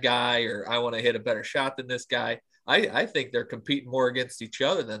than that guy, or I want to hit a better shot than this guy. I think they're competing more against each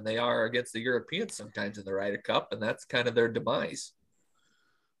other than they are against the Europeans sometimes in the Ryder Cup, and that's kind of their demise.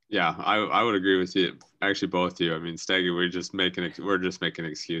 Yeah, I would agree with you. Actually, both of you. Steggy, we're just making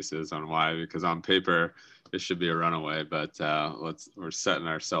excuses on why, because on paper it should be a runaway, but we're setting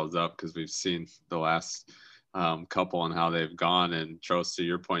ourselves up because we've seen the last couple and how they've gone. And Trost, to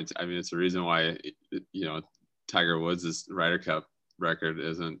your point, it's the reason why Tiger Woods' Ryder Cup record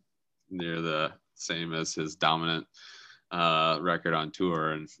isn't near the same as his dominant record on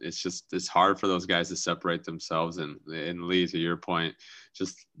tour, and it's hard for those guys to separate themselves. And Lee, to your point,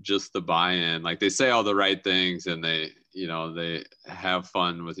 just the buy-in, like they say all the right things and they have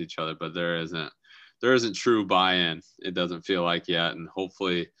fun with each other, but there isn't true buy-in, it doesn't feel like yet. And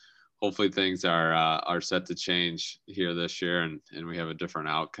hopefully hopefully things are set to change here this year, and we have a different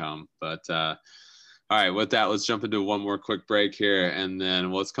outcome. But all right, with that, let's jump into one more quick break here, and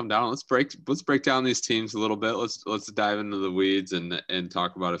then let's come down. Let's break down these teams a little bit. Let's dive into the weeds and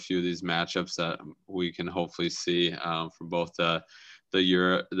talk about a few of these matchups that we can hopefully see from both the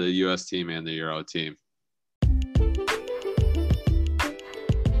U.S. team and the Euro team.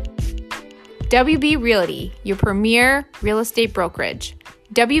 WB Realty, your premier real estate brokerage.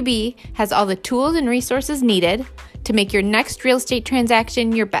 WB has all the tools and resources needed to make your next real estate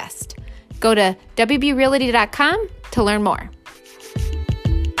transaction your best. Go to WBRealty.com to learn more.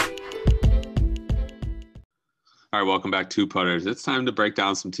 All right, welcome back, Two Putters. It's time to break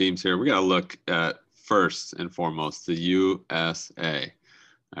down some teams here. We got to look at, first and foremost, the USA,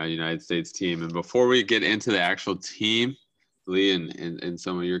 United States team. And before we get into the actual team, Lee, and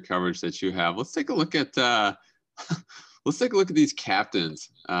some of your coverage that you have, let's take a look at these captains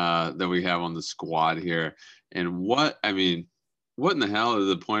that we have on the squad here. And what in the hell is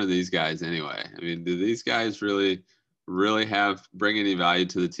the point of these guys anyway? I mean, do these guys really bring any value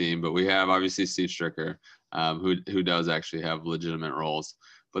to the team? But we have obviously Steve Stricker, who does actually have legitimate roles.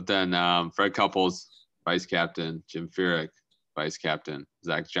 But then Fred Couples, vice captain, Jim Furyk, vice captain,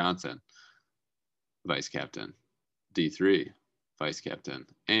 Zach Johnson, vice captain, D3, vice captain,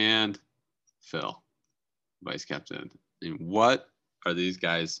 and Phil, vice captain. I mean, what are these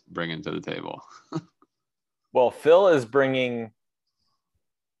guys bringing to the table? Well, Phil is bringing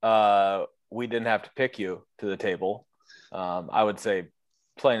we didn't have to pick you to the table. I would say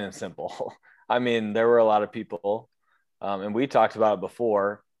plain and simple. I mean, there were a lot of people, and we talked about it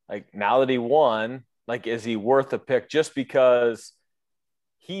before, like now that he won, like, is he worth a pick just because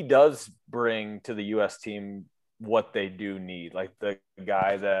he does bring to the U.S. team what they do need, like the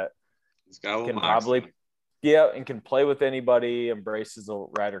guy that can probably, and can play with anybody, embraces the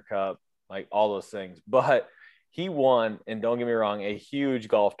Ryder Cup, like all those things. But he won, and don't get me wrong, a huge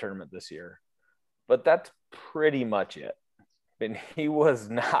golf tournament this year. But that's pretty much it. And he was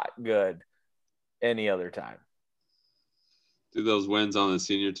not good any other time. Dude, those wins on the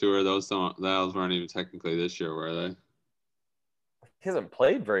senior tour, those weren't even technically this year, were they? He hasn't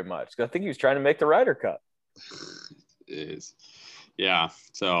played very much. I think he was trying to make the Ryder Cup. It is. Yeah.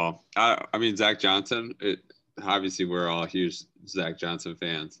 So, I mean, Zach Johnson, obviously we're all huge Zach Johnson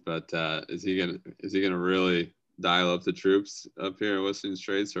fans, but is he gonna really dial up the troops up here in Whistling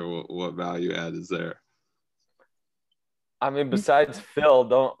Straits, or what value add is there? I mean, besides Phil,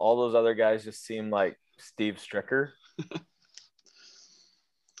 don't all those other guys just seem like Steve Stricker?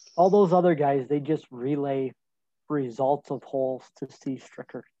 All those other guys, they just relay results of holes to Steve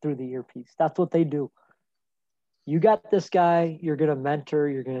Stricker through the earpiece. That's what they do. You got this guy, you're going to mentor,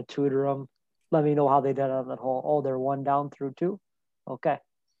 you're going to tutor him. Let me know how they did on that hole. Oh, they're one down through two. Okay,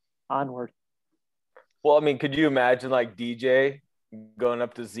 onward. Well, I mean, could you imagine like DJ going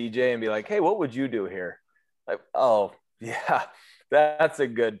up to ZJ and be like, hey, what would you do here? Like, oh, yeah, that's a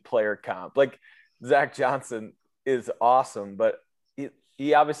good player comp. Like, Zach Johnson is awesome, but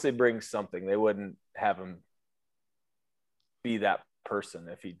he obviously brings something. They wouldn't have him be that person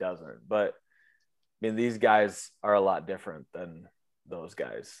if he doesn't. But I mean, these guys are a lot different than those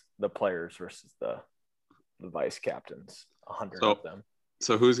guys, the players versus the vice captains, 100 of them.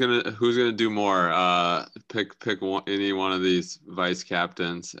 So who's gonna do more? Pick any one of these vice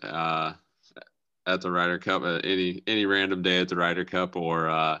captains at the Ryder Cup, any random day at the Ryder Cup,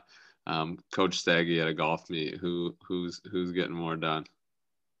 or Coach Staggy at a golf meet. Who's getting more done?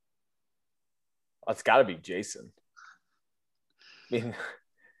 It's got to be Jason. I mean,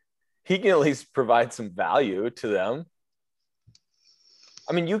 he can at least provide some value to them.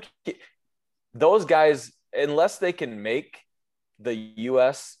 I mean, those guys, unless they can make the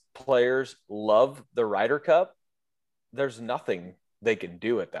U.S. players love the Ryder Cup, there's nothing they can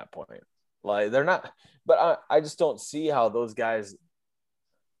do at that point. Like, they're not, but I just don't see how those guys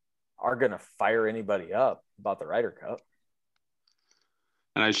are going to fire anybody up about the Ryder Cup.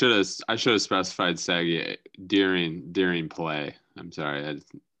 And I should have specified Saggy during play. I'm sorry,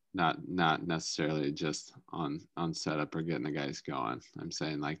 not necessarily just on setup or getting the guys going. I'm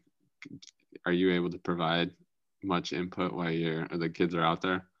saying, like, are you able to provide much input while the kids are out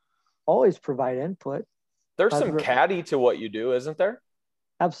there? Always provide input. There's some caddy to what you do, isn't there?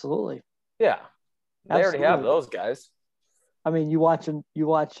 Absolutely. Yeah, they already have those guys. I mean, you watch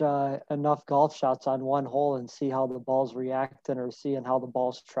enough golf shots on one hole and see how the ball's reacting, or seeing how the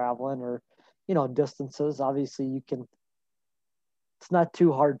ball's traveling, or distances. Obviously, you can. It's not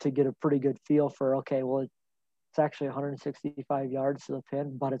too hard to get a pretty good feel for. Okay, well, it's actually 165 yards to the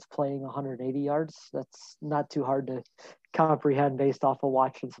pin, but it's playing 180 yards. That's not too hard to comprehend based off of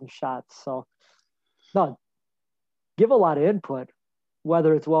watching some shots. So, no, give a lot of input,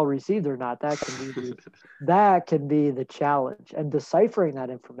 whether it's well received or not. That can be the challenge, and deciphering that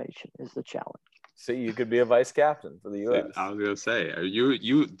information is the challenge. So you could be a vice captain for the U.S. I was gonna say,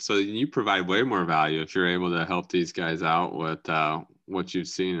 so you provide way more value if you're able to help these guys out with what you've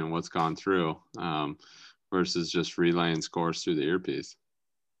seen and what's gone through, versus just relaying scores through the earpiece.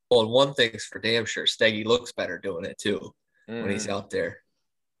 Well, and one thing's for damn sure, Steggy looks better doing it too when he's out there.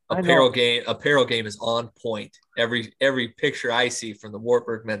 Apparel game is on point. Every picture I see from the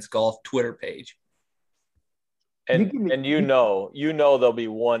Wartburg Men's Golf Twitter page. And you know there'll be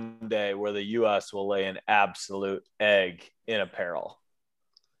one day where the U.S. will lay an absolute egg in apparel.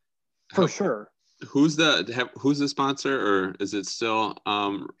 For sure. Who's the sponsor, or is it still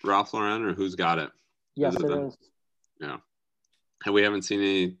Ralph Lauren, or who's got it? Yes, it is. Yeah. And we haven't seen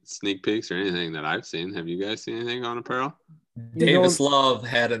any sneak peeks or anything that I've seen. Have you guys seen anything on apparel? Davis Love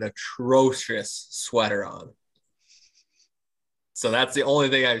had an atrocious sweater on. So that's the only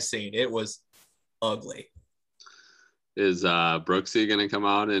thing I've seen. It was ugly. Is Brooksy going to come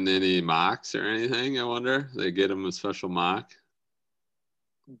out in any mocks or anything, I wonder? They get him a special mock?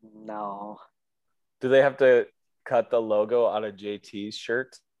 No. Do they have to cut the logo out of JT's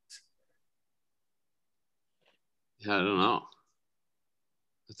shirt? Yeah, I don't know.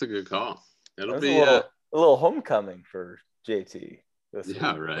 That's a good call. It'll That's be a little homecoming for JT.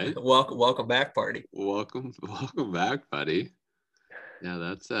 Yeah, right. Welcome back, party. Welcome back, buddy. Yeah,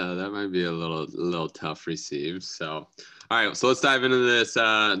 that's that might be a little tough received. So, all right, so let's dive into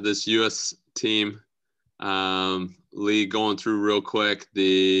this U.S. team league. Going through real quick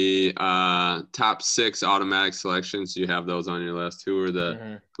the top 6 automatic selections. You have those on your list. Who are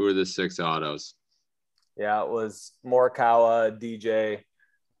the 6 autos? Yeah, it was Morikawa, DJ,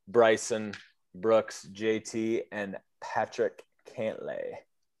 Bryson, Brooks, JT, and Patrick Cantlay.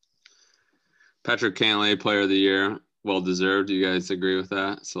 Patrick Cantlay, Player of the Year. Well deserved. Do you guys agree with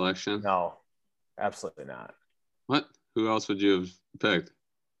that selection? No, absolutely not. What? Who else would you have picked?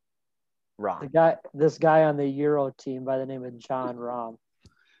 Rahm. This guy on the Euro team by the name of John Rahm.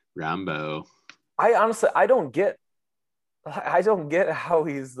 Rambo. I don't get how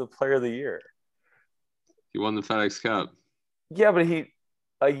he's the Player of the Year. He won the FedEx Cup. Yeah, but he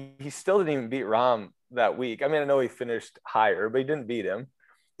still didn't even beat Rahm that week. I mean, I know he finished higher, but he didn't beat him.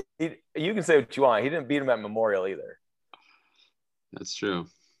 You can say what you want. He didn't beat him at Memorial either. That's true.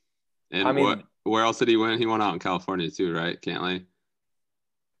 And where else did he win? He won out in California too, right? Cantlay.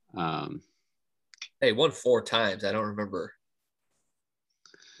 He won 4 times. I don't remember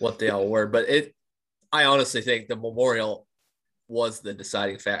what they all were, but I honestly think the Memorial was the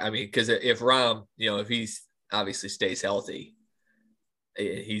deciding factor. I mean, because if Rahm, if he's obviously stays healthy,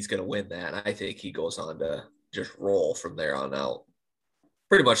 he's going to win that. I think he goes on to just roll from there on out,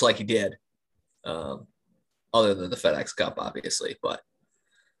 pretty much like he did. Other than the FedEx Cup, obviously, but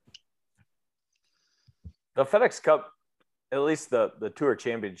the FedEx Cup, at least the Tour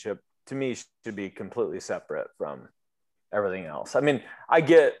Championship, to me should be completely separate from everything else. I mean, I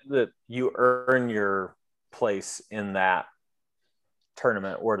get that you earn your place in that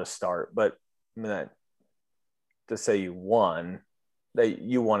tournament or to start, but I mean, to say you won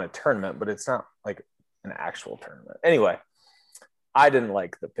a tournament, but it's not like an actual tournament. Anyway, I didn't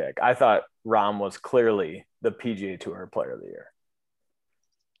like the pick. I thought Rahm was clearly the PGA Tour Player of the Year.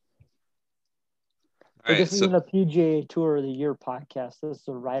 This isn't a PGA Tour of the Year podcast. This is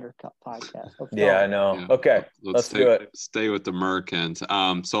a Ryder Cup podcast. Yeah, I know. Yeah. Okay, let's do it. Stay with the Merkins.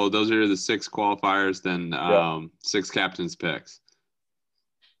 So those are the 6 qualifiers, then 6 captains picks.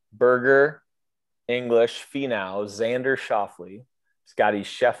 Berger, English, Finau, Xander Schauffele, Scotty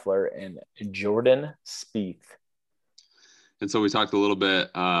Scheffler, and Jordan Spieth. And so we talked a little bit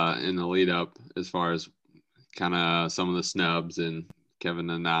in the lead up as far as kind of some of the snubs and Kevin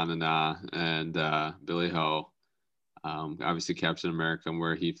Na and Billy Ho. Obviously Captain America and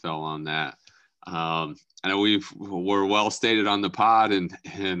where he fell on that. I know we're well stated on the pod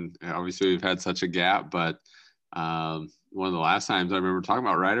and obviously we've had such a gap, but one of the last times I remember talking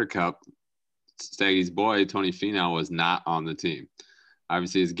about Ryder Cup, Staggy's boy, Tony Finau, was not on the team.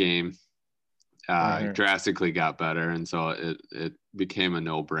 Obviously his game drastically got better, and so it became a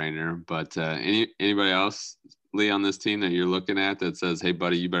no-brainer. But anybody else, Lee, on this team that you're looking at that says, hey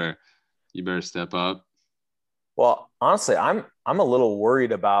buddy, you better step up? Well, honestly, I'm a little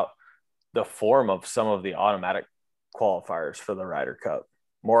worried about the form of some of the automatic qualifiers for the Ryder Cup.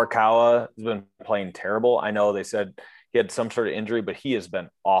 Morikawa has been playing terrible. I know they said he had some sort of injury, but he has been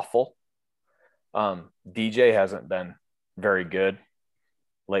awful. DJ hasn't been very good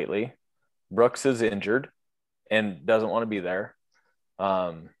lately. Brooks is injured, and doesn't want to be there.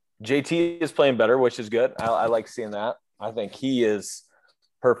 JT is playing better, which is good. I like seeing that. I think he is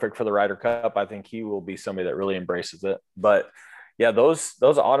perfect for the Ryder Cup. I think he will be somebody that really embraces it. But yeah, those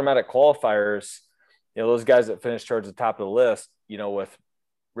automatic qualifiers, those guys that finish towards the top of the list, with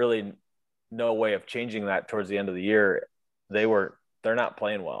really no way of changing that towards the end of the year, they're not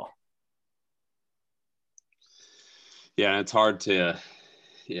playing well. Yeah, it's hard to,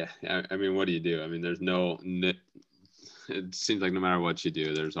 I mean, what do you do? I mean, there's it seems like no matter what you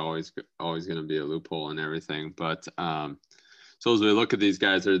do, there's always going to be a loophole and everything. But so as we look at these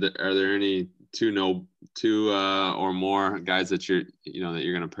guys, are there any two or more guys that you're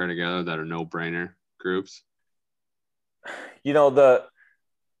going to pair together that are no-brainer groups?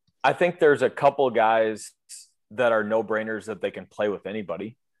 I think there's a couple guys that are no-brainers that they can play with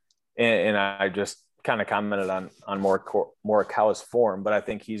anybody. And I just kind of commented on Morikawa's form, but I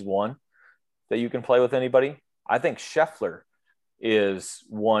think he's one that you can play with anybody. I think Scheffler is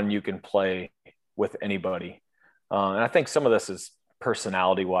one you can play with anybody. And I think some of this is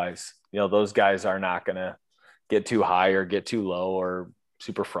personality-wise. Those guys are not going to get too high or get too low or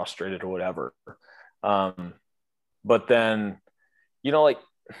super frustrated or whatever. But then, like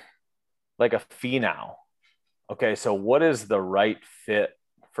a Finau. Okay, so what is the right fit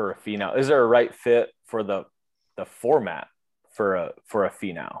for a Finau? Is there a right fit for the format for a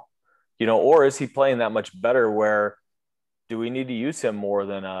Finau? Or is he playing that much better where do we need to use him more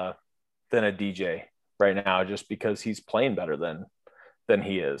than a DJ right now just because he's playing better than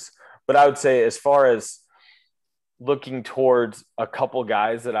he is? But I would say as far as looking towards a couple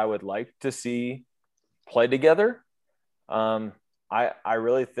guys that I would like to see play together, I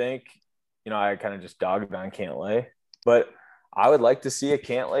really think, I kind of just dogged on Cantlay, but I would like to see a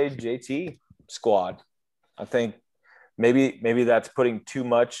Cantlay JT squad. I think maybe that's putting too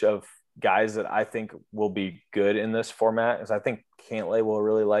much of guys that I think will be good in this format, because I think Cantlay will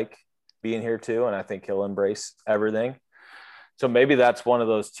really like being here too, and I think he'll embrace everything. So maybe that's one of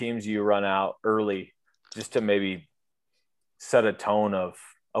those teams you run out early just to maybe set a tone of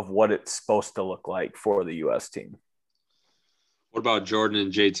what it's supposed to look like for the U.S. team. What about Jordan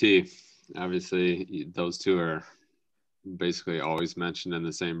and JT? Obviously, those two are basically always mentioned in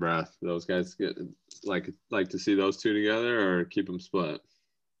the same breath. Those guys like to see those two together or keep them split?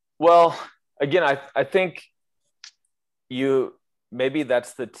 Well, again, I think maybe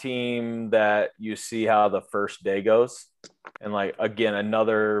that's the team that you see how the first day goes. And again,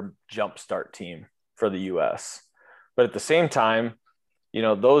 another jumpstart team for the U.S. But at the same time,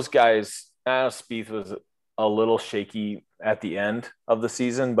 those guys, Spieth was a little shaky at the end of the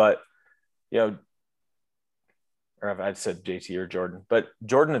season, but, or if I'd said JT or Jordan, but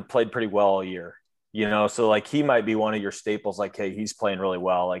Jordan had played pretty well all year, so he might be one of your staples. Hey, he's playing really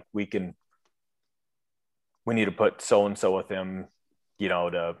well. We need to put so-and-so with him,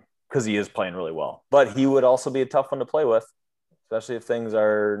 because he is playing really well, but he would also be a tough one to play with, especially if things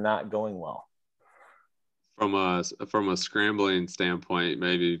are not going well. From a scrambling standpoint,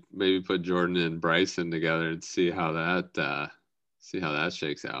 maybe put Jordan and Bryson together and see how that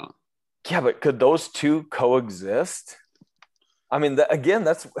shakes out. Yeah, but could those two coexist? I mean,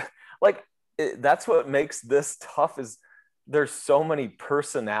 that's what makes this tough, is there's so many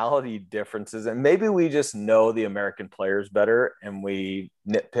personality differences, and maybe we just know the American players better and we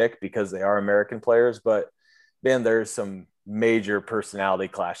nitpick because they are American players, but man, there's some major personality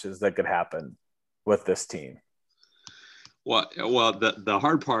clashes that could happen with this team. Well, the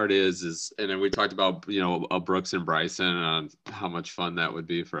hard part is, and then we talked about, Brooks and Bryson and how much fun that would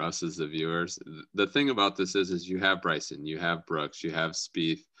be for us as the viewers. The thing about this is you have Bryson, you have Brooks, you have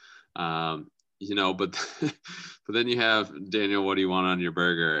Spieth, but then you have Daniel, what do you want on your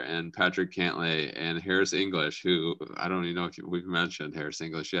burger, and Patrick Cantlay and Harris English, who I don't even know if we've mentioned Harris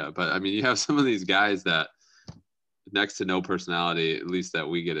English yet, but I mean, you have some of these guys that next to no personality, at least that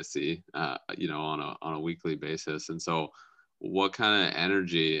we get to see, on a weekly basis. And so what kind of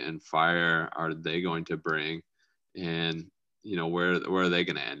energy and fire are they going to bring, and, where are they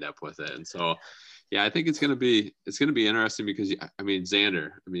going to end up with it? And so, yeah, I think it's going to be interesting because,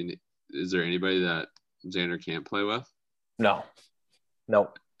 Xander, is there anybody that Xander can't play with? No.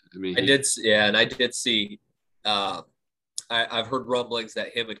 I did see, I've heard rumblings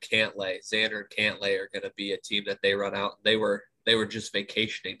that him and Xander and Cantlay are going to be a team that they run out. They were just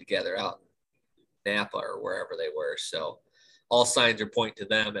vacationing together out in Napa or wherever they were. So all signs are pointing to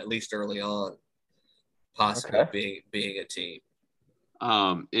them, at least early on, possibly being a team.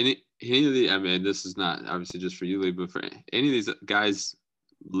 Any of the, this is not obviously just for you, Lee, but for any of these guys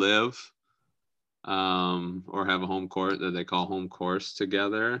live or have a home court that they call home course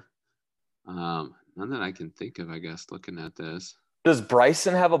together. None that I can think of, I guess, looking at this. Does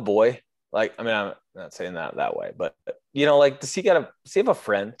Bryson have a boy? Like, I mean, I'm not saying that way, but like, does he have a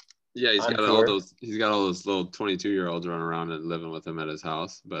friend? Yeah, he's on got tour? all those little 22-year-olds running around and living with him at his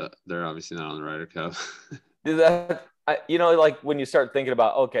house, but they're obviously not on the Ryder Cup. Like when you start thinking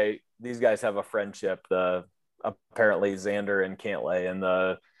about, okay, these guys have a friendship, apparently Xander and Cantlay and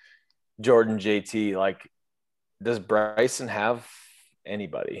the Jordan JT, like, does Bryson have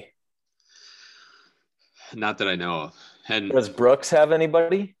anybody? Not that I know of. And does Brooks have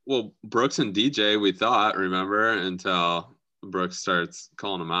anybody? Well, Brooks and DJ, we thought, remember, until Brooks starts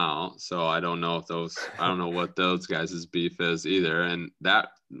calling them out. So I don't know what those guys' beef is either. And that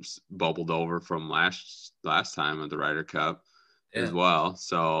bubbled over from last time at the Ryder Cup as well.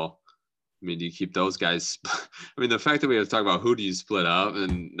 So, I mean, do you keep those guys? I mean, the fact that we have to talk about who do you split up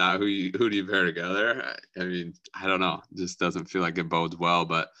and not who do you pair together? I mean, I don't know. It just doesn't feel like it bodes well.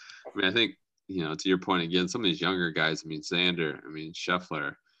 But, I mean, I think, to your point again, some of these younger guys, I mean, Xander, I mean,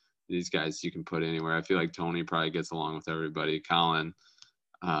 Scheffler, these guys you can put anywhere. I feel like Tony probably gets along with everybody. Colin,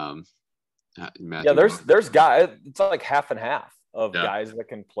 Matthew. Yeah, there's guys. It's like half and half of guys that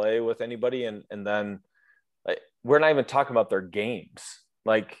can play with anybody, and then like, we're not even talking about their games.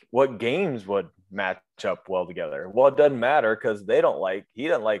 Like, what games would match up well together? Well, it doesn't matter because he doesn't like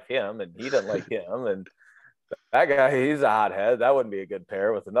him, and he doesn't like him, and that guy, he's a hothead. That wouldn't be a good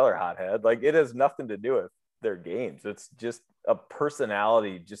pair with another hothead. Like, it has nothing to do with their games. It's just a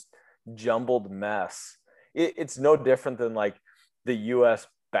personality, just jumbled mess. It's no different than like the U.S.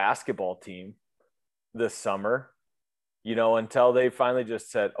 basketball team this summer, until they finally just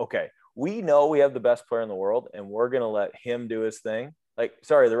said, okay, we know we have the best player in the world and we're going to let him do his thing. Like,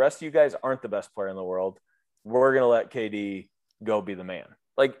 sorry, the rest of you guys aren't the best player in the world. We're going to let KD go be the man.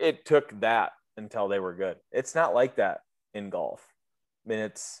 Like, it took that until they were good. It's not like that in golf. I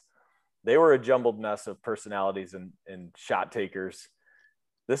mean, they were a jumbled mess of personalities and shot takers.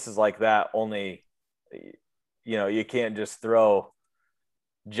 This is like that, only, you can't just throw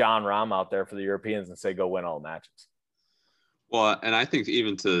John Rahm out there for the Europeans and say, go win all matches. Well, and I think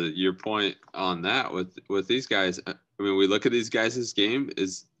even to your point on that with these guys, I mean, we look at these guys' game,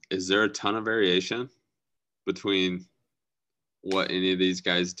 is there a ton of variation between what any of these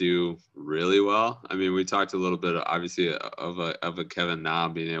guys do really well? I mean, we talked a little bit, obviously, of a Kevin Na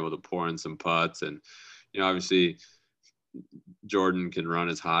being able to pour in some putts, and obviously Jordan can run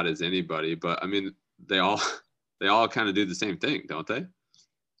as hot as anybody, but I mean, they all kind of do the same thing, don't they?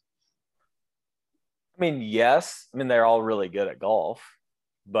 I mean, yes. I mean, they're all really good at golf,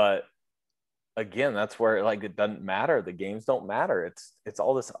 but again, that's where, like, it doesn't matter. The games don't matter. It's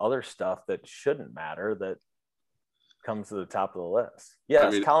all this other stuff that shouldn't matter that comes to the top of the list. Yes, I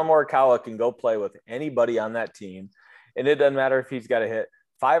mean, Colin Morikawa can go play with anybody on that team, and it doesn't matter if he's got to hit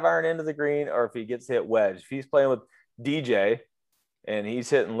 5-iron into the green or if he gets to hit wedge. If he's playing with DJ and he's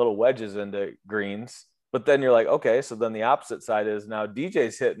hitting little wedges into greens, but then you're like, okay, so then the opposite side is now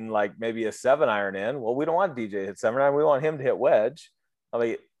DJ's hitting like maybe a 7-iron in. Well, we don't want DJ to hit 7-iron. We want him to hit wedge.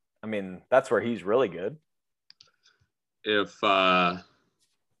 I mean, that's where he's really good. If Finau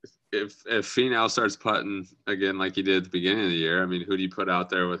starts putting again like he did at the beginning of the year, I mean, who do you put out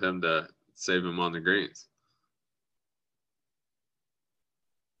there with him to save him on the greens?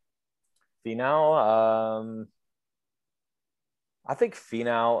 Finau, I think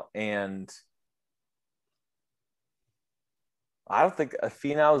Finau, and I don't think a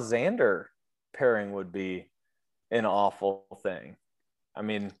Finau Xander pairing would be an awful thing. I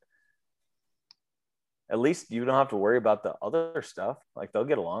mean, at least you don't have to worry about the other stuff. Like, they'll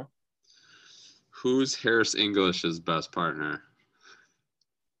get along. Who's Harris English's best partner?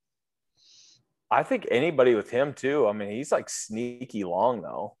 I think anybody with him too. I mean, he's like sneaky long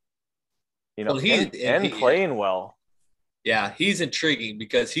though. Playing well. Yeah, he's intriguing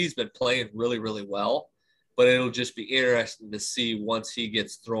because he's been playing really, really well. But it'll just be interesting to see once he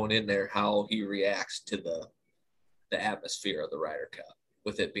gets thrown in there how he reacts to the atmosphere of the Ryder Cup,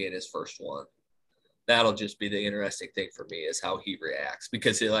 with it being his first one. That'll just be the interesting thing for me, is how he reacts,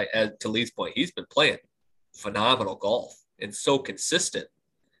 because to Lee's point, he's been playing phenomenal golf and so consistent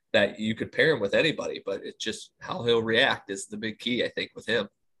that you could pair him with anybody, but it's just how he'll react is the big key, I think, with him.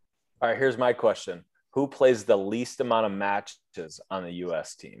 All right, here's my question. Who plays the least amount of matches on the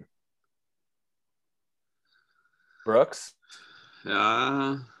U.S. team? Brooks?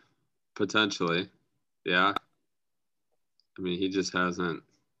 Potentially. Yeah. I mean, he just hasn't.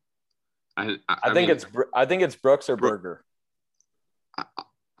 I think it's Brooks or Berger. I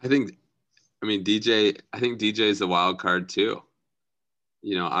think DJ. I think DJ is the wild card too.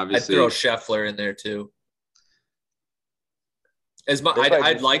 Obviously. I'd throw Scheffler in there too.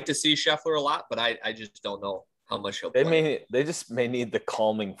 I'd like to see Scheffler a lot, but I just don't know how much he'll play. They just may need the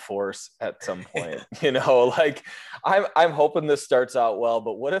calming force at some point. Like I'm hoping this starts out well,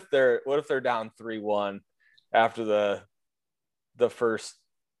 but what if they're down 3-1 after the first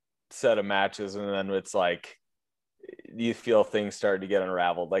set of matches, and then it's like you feel things start to get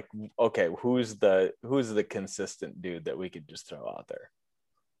unraveled. Like, okay, who's the consistent dude that we could just throw out there?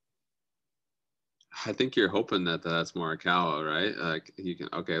 I think you're hoping that that's Morikawa, right? Like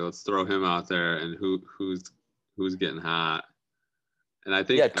let's throw him out there, and who's getting hot. And I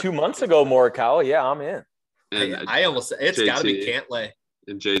think 2 months ago, Morikawa, I'm in. And I almost it's got to be Cantlay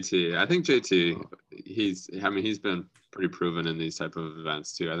and JT. I think JT, he's been pretty proven in these type of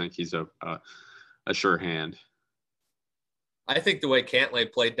events too. I think he's a sure hand. I think the way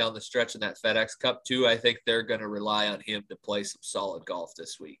Cantlay played down the stretch in that FedEx Cup too, I think they're going to rely on him to play some solid golf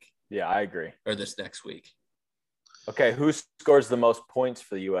this week. Yeah, I agree. Or this next week. Okay, who scores the most points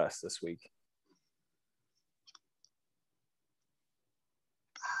for the U.S. this week?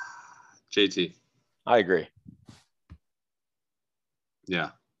 JT. I agree.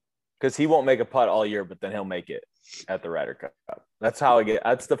 Yeah. Because he won't make a putt all year, but then he'll make it at the Ryder Cup. That's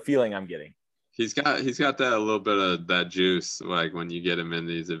the feeling I'm getting. He's got that a little bit of that juice, like when you get him in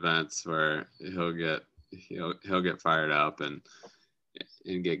these events where he'll get fired up and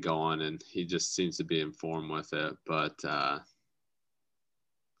get going, and he just seems to be in form with it. But I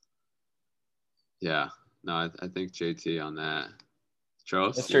think JT on that.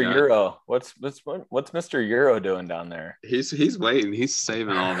 Charles, Mr. Euro, what's Mr. Euro doing down there? He's waiting. He's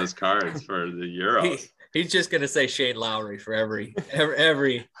saving all of his cards for the Euros. He's just gonna say Shane Lowry for every pick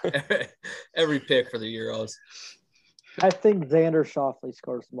for the Euros. I think Xander Schauffele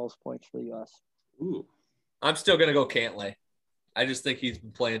scores the most points for the U.S. Ooh, I'm still gonna go Cantlay. I just think he's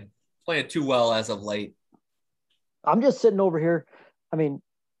been playing too well as of late. I'm just sitting over here. I mean,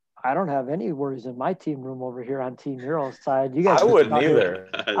 I don't have any worries in my team room over here on Team Euro's side. You guys, I wouldn't either.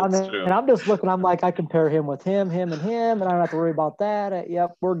 And I'm just looking. I'm like, I compare him with him, and I don't have to worry about that.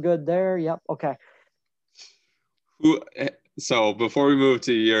 Yep, we're good there. Yep, okay. So before we move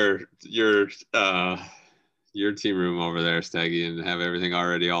to your team room over there, Steggy, and have everything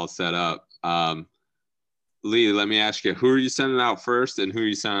already all set up, Lee, let me ask you: who are you sending out first, and who are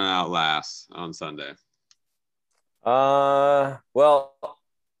you sending out last on Sunday? Well,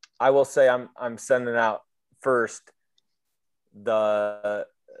 I will say I'm sending out first the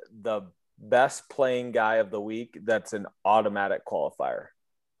best playing guy of the week. That's an automatic qualifier.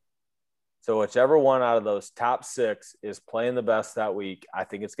 So whichever one out of those top 6 is playing the best that week, I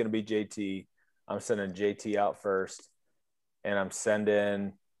think it's going to be JT. I'm sending JT out first, and I'm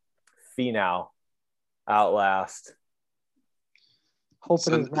sending Finau out last.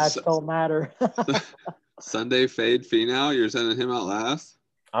 Hoping his match don't matter. Sunday fade Finau. You're sending him out last?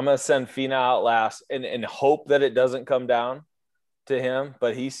 I'm going to send Finau out last and hope that it doesn't come down to him,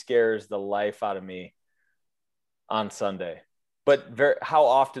 but he scares the life out of me on Sunday. But how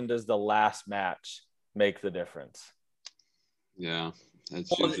often does the last match make the difference? Yeah.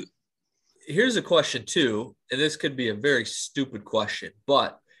 Here's a question too, and this could be a very stupid question,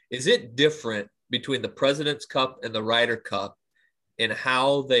 but is it different between the President's Cup and the Ryder Cup in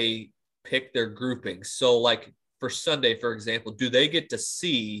how they pick their groupings? So like for Sunday, for example, do they get to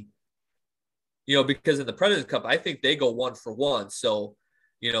see, because in the President's Cup, I think they go 1 for 1. So,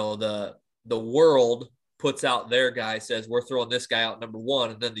 the world puts out their guy, says we're throwing this guy out number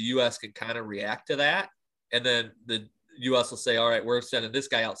 1, and then the U.S. can kind of react to that. And then the U.S. will say, all right, we're sending this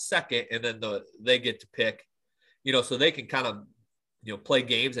guy out second, and then they get to pick, so they can kind of, play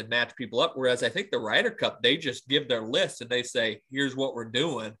games and match people up. Whereas I think the Ryder Cup, they just give their list and they say, here's what we're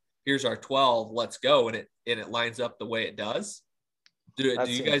doing. Here's our 12, let's go. And it lines up the way it does. Do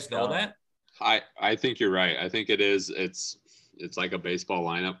you guys know that? I think you're right. I think it is. It's like a baseball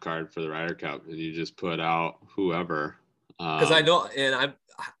lineup card for the Ryder Cup, and you just put out whoever. Because I know, and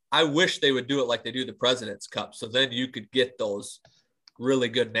I wish they would do it like they do the President's Cup. So then you could get those really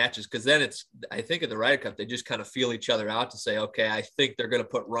good matches. Because then I think in the Ryder Cup, they just kind of feel each other out to say, okay, I think they're going to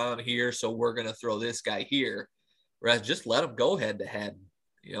put Rahm here, so we're going to throw this guy here. Whereas just let them go head to head,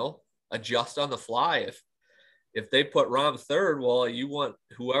 adjust on the fly. If they put Rahm third, well, you want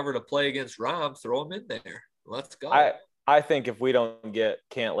whoever to play against Rahm, throw him in there. Let's go. I think if we don't get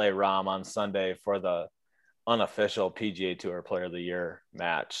Cantlay Rahm on Sunday for the unofficial PGA Tour Player of the Year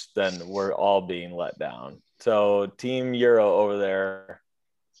match, then we're all being let down. So Team Euro over there,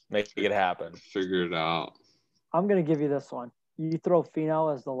 make it happen. Figure it out. I'm going to give you this one. You throw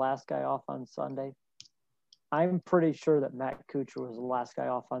Finau as the last guy off on Sunday. I'm pretty sure that Matt Kuchar was the last guy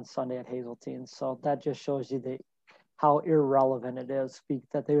off on Sunday at Hazeltine. So that just shows you how irrelevant it is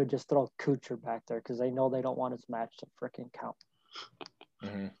that they would just throw Kuchar back there because they know they don't want his match to freaking count.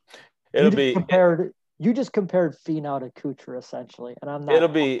 Mm-hmm. You just compared Finau to Kuchar essentially, and I'm not.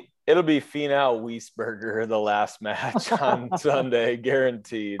 It'll be Finau Wiesberger the last match on Sunday,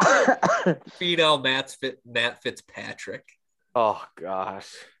 guaranteed. Finau Matt Fitzpatrick. Oh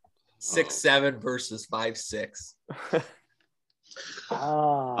gosh, 6'7" versus 5'6".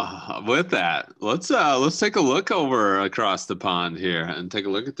 With that, let's take a look over across the pond here and take a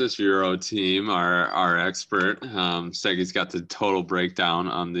look at this Euro team. Our expert, Steggy's got the total breakdown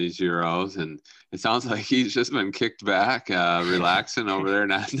on these Euros, and it sounds like he's just been kicked back, relaxing over there,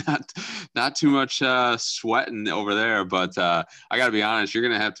 not too much sweating over there. But I got to be honest, you're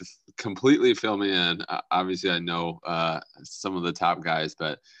gonna have to completely fill me in. Obviously, I know some of the top guys,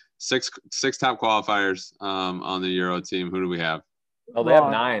 but six top qualifiers on the Euro team. Who do we have? Oh, they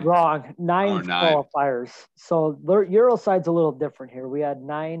have 9. Wrong. 9 qualifiers. So the Euro side's a little different here. We had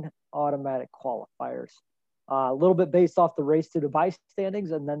 9 automatic qualifiers. A little bit based off the race to Dubai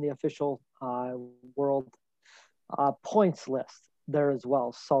standings and then the official world points list there as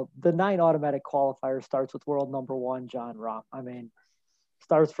well. So the 9 automatic qualifiers starts with world number 1, Jon Rahm. I mean,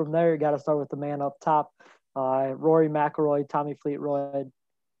 starts from there. You got to start with the man up top. Rory McIlroy, Tommy Fleetwood,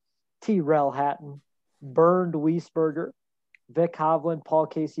 Tyrrell Hatton, Bernd Wiesberger, Vic Hovland, Paul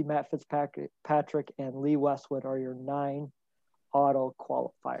Casey, Matt Fitzpatrick, and Lee Westwood are your 9 auto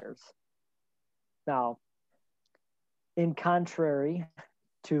qualifiers. Now, in contrary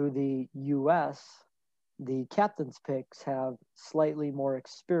to the U.S., the captain's picks have slightly more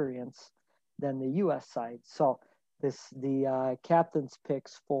experience than the U.S. side. So the captain's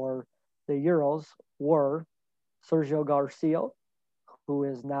picks for the Euros were Sergio Garcia, who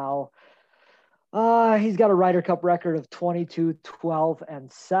is now he's got a Ryder Cup record of 22, 12, and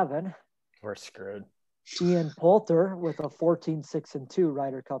 7. We're screwed. Ian Poulter with a 14, 6, and 2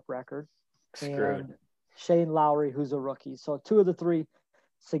 Ryder Cup record. Screwed. And Shane Lowry, who's a rookie. So 2 of the 3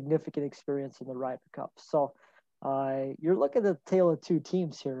 significant experience in the Ryder Cup. So you're looking at the tale of 2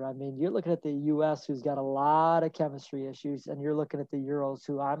 teams here. I mean, you're looking at the U.S., who's got a lot of chemistry issues, and you're looking at the Euros,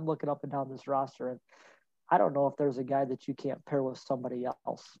 who I'm looking up and down this roster, and I don't know if there's a guy that you can't pair with somebody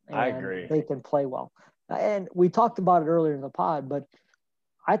else. And I agree. They can play well. And we talked about it earlier in the pod, but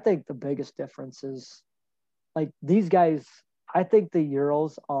I think the biggest difference is, like, these guys, I think the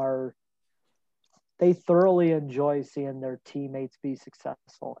Euros they thoroughly enjoy seeing their teammates be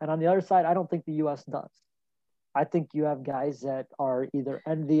successful. And on the other side, I don't think the U.S. does. I think you have guys that are either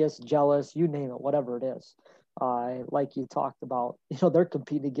envious, jealous, you name it, whatever it is. Like you talked about, they're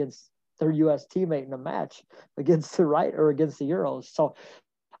competing against their U.S. teammate in a match against the Euros. So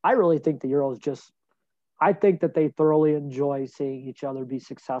I really think the Euros I think that they thoroughly enjoy seeing each other be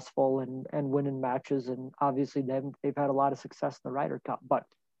successful and winning matches. And obviously they've had a lot of success in the Ryder Cup. But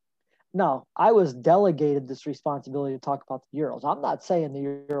no, I was delegated this responsibility to talk about the Euros. I'm not saying the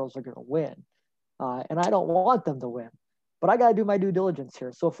Euros are going to win, and I don't want them to win, but I got to do my due diligence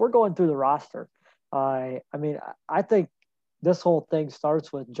here. So if we're going through the roster, I think this whole thing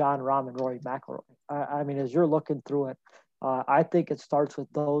starts with Jon Rahm and Rory McIlroy. I mean, as you're looking through it, I think it starts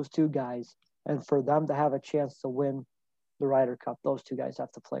with those 2 guys. And for them to have a chance to win the Ryder Cup, those 2 guys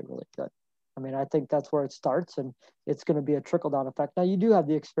have to play really good. I mean, I think that's where it starts, and it's going to be a trickle-down effect. Now, you do have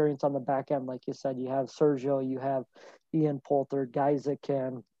the experience on the back end. Like you said, you have Sergio, you have Ian Poulter, guys that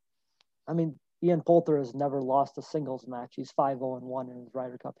can – I mean, Ian Poulter has never lost a singles match. He's 5-0-1 in his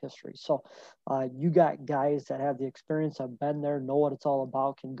Ryder Cup history. So you got guys that have the experience, have been there, know what it's all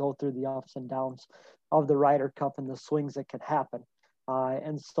about, can go through the ups and downs of the Ryder Cup and the swings that can happen.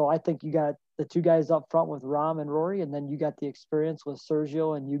 And so I think you got the 2 guys up front with Rahm and Rory, and then you got the experience with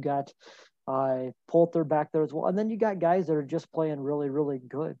Sergio, and you got Poulter back there as well. And then you got guys that are just playing really, really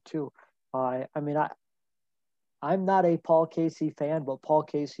good too. I mean, I'm not a Paul Casey fan, but Paul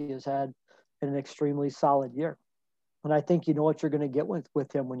Casey has had an extremely solid year. And I think you know what you're going to get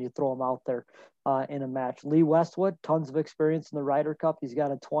with him when you throw him out there in a match. Lee Westwood, tons of experience in the Ryder Cup. He's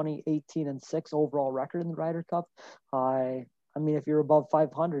got a 20, 18, and 6 overall record in the Ryder Cup. I mean, if you're above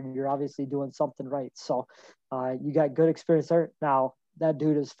 500, you're obviously doing something right. So you got good experience there. Now, that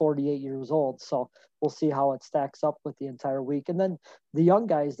dude is 48 years old. So we'll see how it stacks up with the entire week. And then the young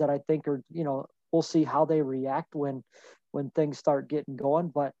guys that I think are, we'll see how they react when things start getting going.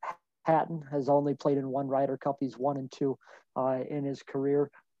 But Hatton has only played in 1 Ryder Cup. He's 1-2 in his career.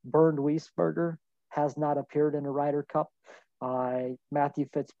 Bernd Wiesberger has not appeared in a Ryder Cup. Matthew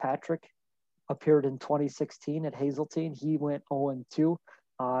Fitzpatrick appeared in 2016 at Hazeltine. He went 0-2.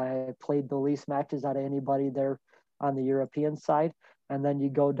 Played the least matches out of anybody there on the European side. And then you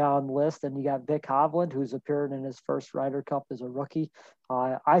go down the list and you got Vic Hovland, who's appearing in his first Ryder Cup as a rookie.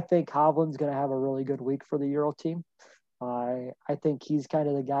 I think Hovland's going to have a really good week for the Euro team. I think he's kind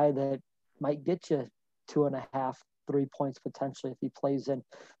of the guy that might get you 2.5, 3 points potentially if he plays in,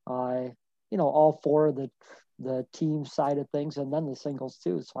 all four of the team side of things and then the singles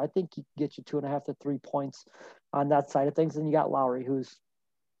too. So I think he can get you 2.5 to 3 points on that side of things. And you got Lowry, who's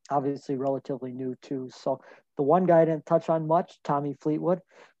obviously relatively new too. So the one guy I didn't touch on much, Tommy Fleetwood,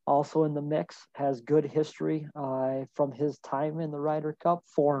 also in the mix, has good history from his time in the Ryder Cup,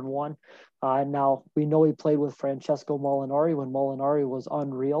 4-1. Now we know he played with Francesco Molinari when Molinari was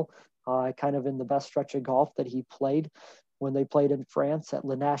unreal, kind of in the best stretch of golf that he played when they played in France at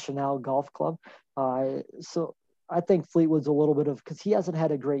Le National Golf Club. So I think Fleetwood's a little bit of, because he hasn't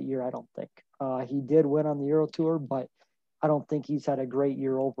had a great year, I don't think. He did win on the Euro Tour, but I don't think he's had a great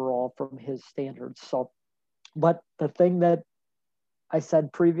year overall from his standards. So, but the thing that I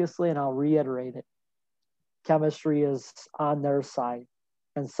said previously, and I'll reiterate it, chemistry is on their side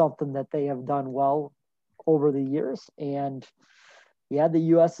and something that they have done well over the years. And yeah, the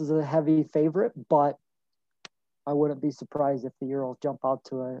U.S. is a heavy favorite, but I wouldn't be surprised if the Euros jump out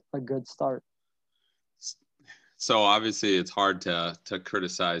to a good start. So obviously it's hard to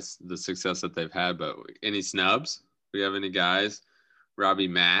criticize the success that they've had, but any snubs? Do we have any guys, Robbie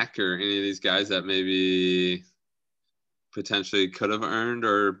Mack or any of these guys that maybe potentially could have earned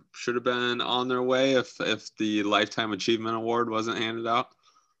or should have been on their way if the Lifetime Achievement Award wasn't handed out?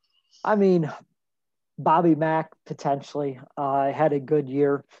 I mean, Bobby Mack potentially had a good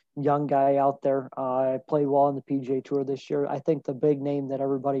year, young guy out there, played well on the PGA Tour this year. I think the big name that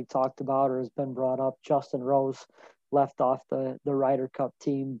everybody talked about or has been brought up, Justin Rose, left off the Ryder Cup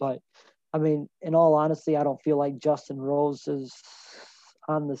team. But I mean, in all honesty, I don't feel like Justin Rose is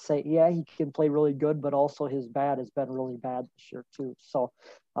on the same. Yeah, he can play really good, but also his bat has been really bad this year too. So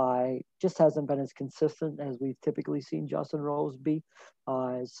just hasn't been as consistent as we've typically seen Justin Rose be.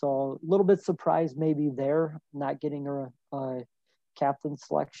 So a little bit surprised maybe there, not getting a captain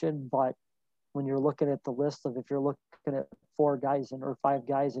selection. But when you're looking at the list of, if you're looking at 4 guys or 5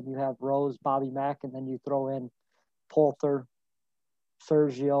 guys and you have Rose, Bobby Mack, and then you throw in Poulter,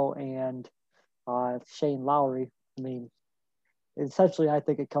 Sergio, and Shane Lowry, I mean, essentially, I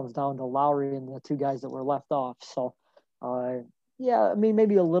think it comes down to Lowry and the 2 guys that were left off. So, yeah, I mean,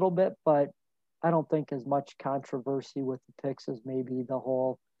 maybe a little bit, but I don't think as much controversy with the picks as maybe the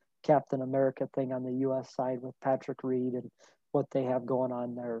whole Captain America thing on the U.S. side with Patrick Reed and what they have going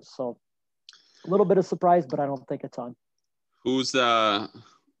on there. So, a little bit of surprise, but I don't think it's on. Who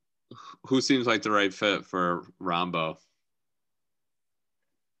seems like the right fit for Rahmbo?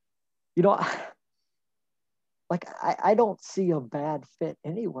 You know, like I don't see a bad fit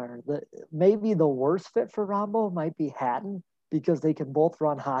anywhere. Maybe the worst fit for Rahmbo might be Hatton, because they can both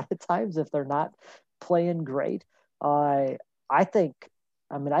run hot at times if they're not playing great. I think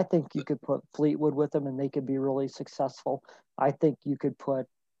you could put Fleetwood with them and they could be really successful. I think you could put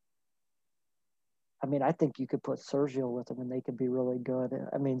Sergio with them and they could be really good.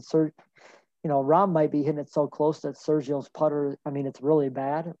 I mean, Rahm might be hitting it so close that Sergio's putter, I mean, it's really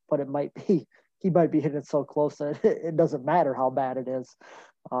bad, but he might be hitting it so close that it doesn't matter how bad it is.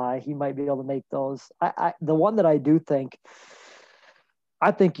 He might be able to make those. The one that I do think, I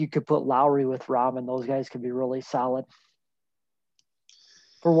think you could put Lowry with Rahm and those guys could be really solid.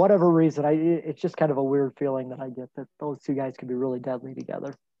 For whatever reason, it's just kind of a weird feeling that I get that those 2 guys could be really deadly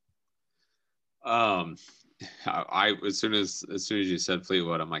together. As soon as you said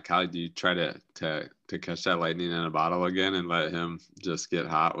Fleetwood, I'm like, how do you try to catch that lightning in a bottle again and let him just get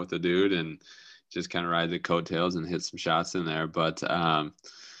hot with the dude and just kind of ride the coattails and hit some shots in there? But yeah,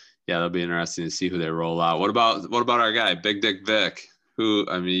 that'll be interesting to see who they roll out. What about our guy, Big Dick Vic? Who,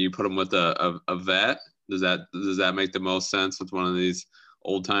 I mean, you put him with a vet. Does that make the most sense with one of these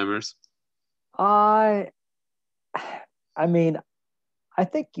old timers? I mean, I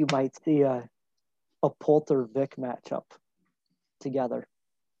think you might see a Poulter Vic matchup together.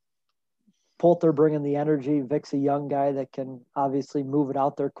 Poulter bringing the energy. Vic's a young guy that can obviously move it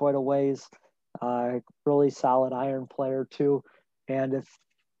out there quite a ways. Really solid iron player too. And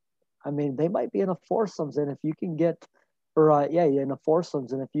they might be in a foursomes, and if you can get, in a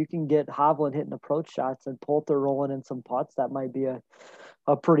foursomes, and if you can get Hovland hitting approach shots and Poulter rolling in some putts, that might be a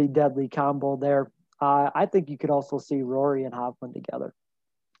pretty deadly combo there. I think you could also see Rory and Hovland together.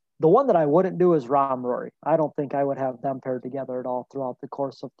 The one that I wouldn't do is Rahm Rory. I don't think I would have them paired together at all throughout the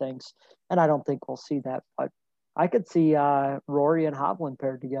course of things, and I don't think we'll see that. But I could see Rory and Hovland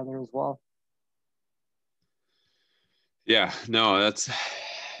paired together as well. Yeah, no,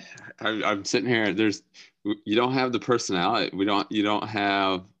 I'm sitting here. There's you don't have the personality. You don't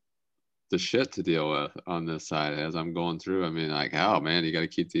have the shit to deal with on this side as I'm going through. I mean, like, oh man, you got to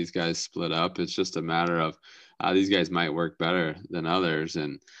keep these guys split up. It's just a matter of these guys might work better than others.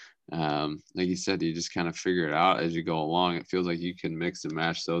 And like you said, you just kind of figure it out as you go along. It feels like you can mix and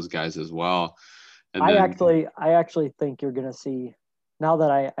match those guys as well. And I actually think you're going to see, now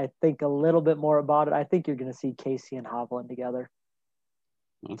that I think a little bit more about it, I think you're going to see Casey and Hovland together.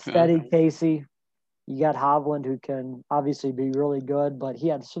 Okay. Steady Casey. You got Hovland, who can obviously be really good, but he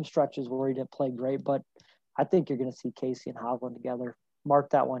had some stretches where he didn't play great. But I think you're going to see Casey and Hovland together. Mark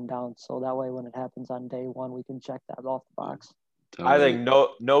that one down, so that way when it happens on day one, we can check that off the box. I think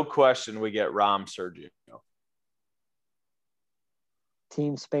no question we get Rom Sergio.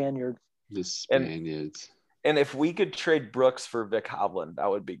 Team Spaniard. The Spaniards. And if we could trade Brooks for Vic Hovland, that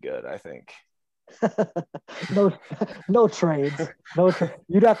would be good, I think. No trades.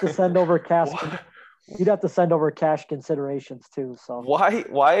 You'd have to send over cash. You'd have to send over cash considerations too. So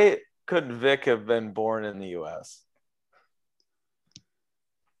why couldn't Vic have been born in the U.S.?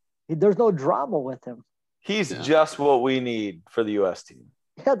 There's no drama with him. He's just what we need for the U.S. team.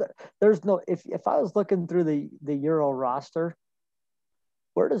 Yeah, there's no. If I was looking through the Euro roster,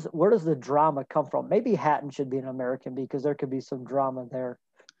 where does the drama come from? Maybe Hatton should be an American because there could be some drama there.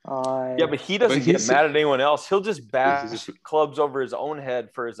 Yeah, but he doesn't get mad at anyone else. He'll just bash clubs over his own head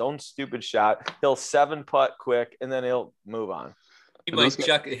for his own stupid shot. He'll 7-putt quick, and then he'll move on. He might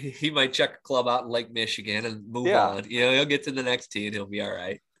check a club out in Lake Michigan and move on. You know, he'll get to the next tee and he'll be all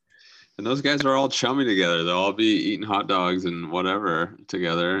right. And those guys are all chummy together. They'll all be eating hot dogs and whatever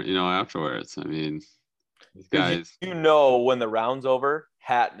together, you know, afterwards. I mean, these guys. You know, when the round's over,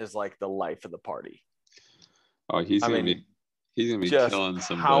 Hatton is like the life of the party. Oh, he's gonna be killing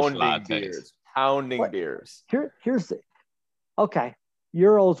some Busch lattes. Pounding beers. Okay.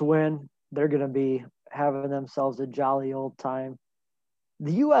 Euros win. They're gonna be having themselves a jolly old time.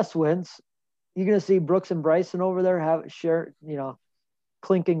 The U.S. wins. You're gonna see Brooks and Bryson over there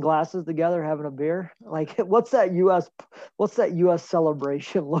clinking glasses together, having a beer. Like, what's that U.S.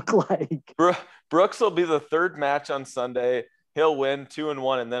 celebration look like? Brooks will be the third match on Sunday. He'll win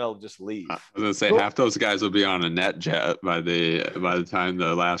 2-1, and then he'll just leave. I was gonna say half those guys will be on a net jet by the time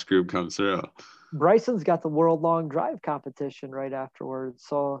the last group comes through. Bryson's got the world long drive competition right afterwards,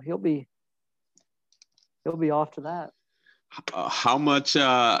 so he'll be off to that. How much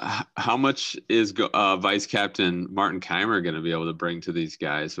is Vice Captain Martin Keimer going to be able to bring to these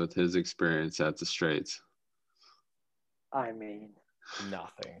guys with his experience at the Straits? I mean,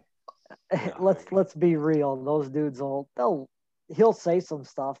 nothing. Let's be real. Those dudes he'll say some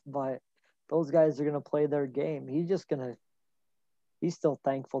stuff, but those guys are going to play their game. He's still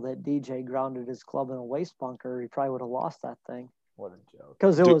thankful that DJ grounded his club in a waste bunker. He probably would have lost that thing. What a joke.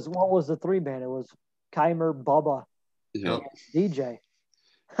 Because what was the 3-man? It was Keimer, Bubba, and DJ.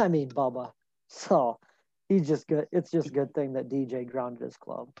 I mean, Bubba. So he's just good. It's just a good thing that DJ grounded his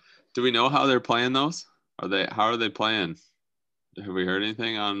club. Do we know how they're playing those? How are they playing? Have we heard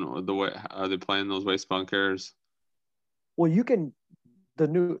anything on the way? Are they playing those waste bunkers? Well, you can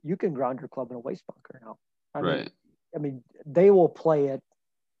ground your club in a waste bunker now. I mean, they will play it.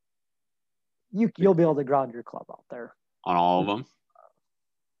 You'll be able to ground your club out there on all of them,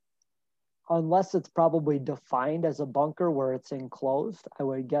 unless it's probably defined as a bunker where it's enclosed. I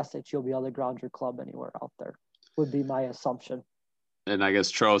would guess that you'll be able to ground your club anywhere out there. Would be my assumption. And I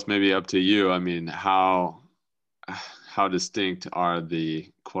guess Trost, maybe up to you. I mean, how distinct are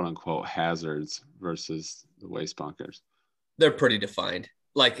the quote unquote hazards versus the waste bunkers? They're pretty defined.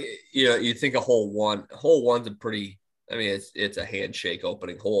 Like, you think a hole one's a pretty, I mean, it's a handshake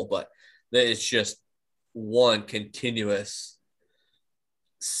opening hole, but it's just one continuous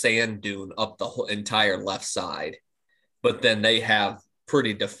sand dune up the whole entire left side. But then they have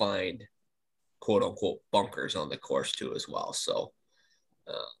pretty defined quote unquote bunkers on the course too as well. So,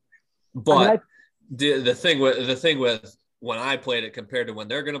 the thing with when I played it compared to when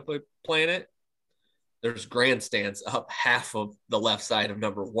they're going to be playing it, there's grandstands up half of the left side of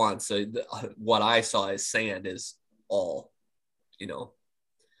number one. So what I saw as sand is all,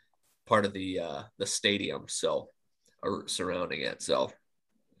 part of the stadium. So, or surrounding it. So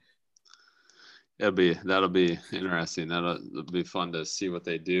that'll be interesting. That'll be fun to see what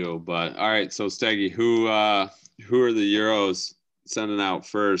they do. But all right. So Steggy, who are the Euros sending out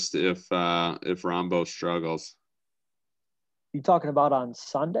first if Rombo struggles? You talking about on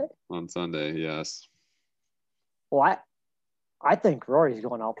Sunday? On Sunday, yes. Well, I think Rory's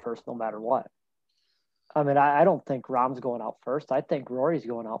going out first no matter what. I mean, I don't think Rom's going out first. I think Rory's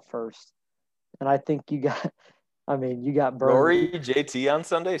going out first. And I think you got Bernie. Rory, JT on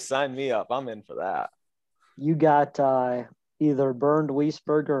Sunday? Sign me up. I'm in for that. You got either Bernd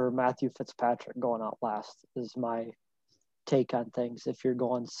Wiesberger or Matthew Fitzpatrick going out last is my take on things if you're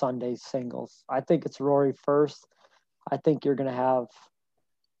going Sunday singles. I think it's Rory first. I think you're gonna have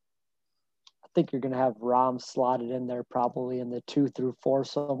Rahm slotted in there probably in the 2 through 4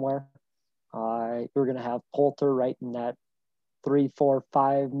 somewhere. You're gonna have Poulter right in that 3, 4,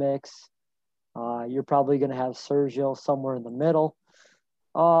 5 mix. You're probably gonna have Sergio somewhere in the middle.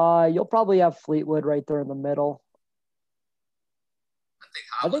 You'll probably have Fleetwood right there in the middle. I think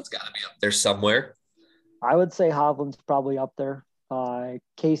Hovland's got to be up there somewhere. I would say Hovland's probably up there.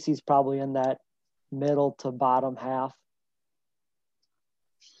 Casey's probably in that middle to bottom half.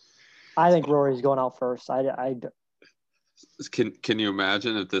 I think Rory's going out first. Can you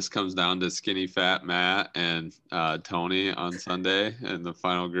imagine if this comes down to skinny fat Matt and Tony on Sunday in the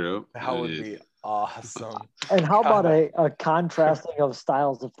final group? That would be awesome. And how about a contrasting of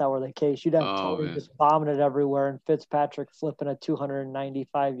styles if that were the case? You'd have Tony just bombing it everywhere and Fitzpatrick flipping a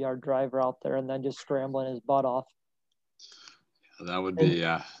 295-yard driver out there and then just scrambling his butt off. That would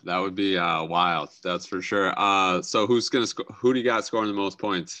be wild. That's for sure. So who do you got scoring the most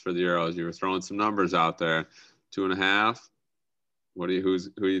points for the Euros? You were throwing some numbers out there. 2.5. Who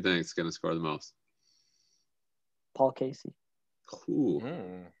do you think is going to score the most? Paul Casey. Cool.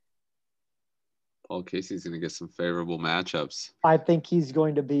 Paul Casey's going to get some favorable matchups. I think he's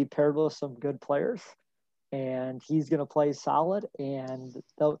going to be paired with some good players, and he's going to play solid, and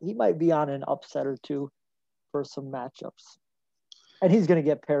he might be on an upset or two for some matchups. And he's going to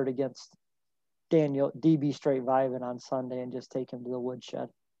get paired against Daniel DB Straight Vivin on Sunday and just take him to the woodshed.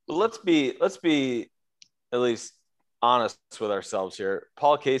 Let's be at least honest with ourselves here.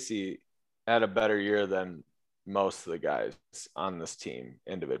 Paul Casey had a better year than most of the guys on this team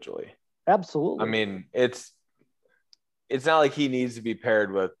individually. Absolutely. I mean, it's not like he needs to be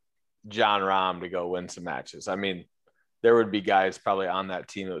paired with Jon Rahm to go win some matches. I mean, there would be guys probably on that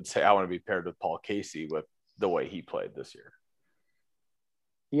team that would say, I want to be paired with Paul Casey with the way he played this year.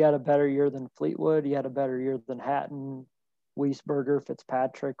 He had a better year than Fleetwood. He had a better year than Hatton, Wiesberger,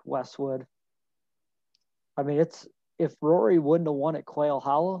 Fitzpatrick, Westwood. I mean, if Rory wouldn't have won at Quail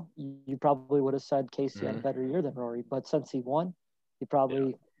Hollow, you probably would have said Casey had a better year than Rory. But since he won, you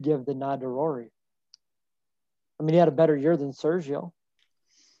probably give the nod to Rory. I mean, he had a better year than Sergio.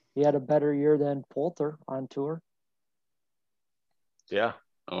 He had a better year than Poulter on tour. Yeah.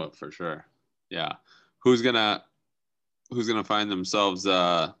 Oh, for sure. Yeah. Who's gonna find themselves in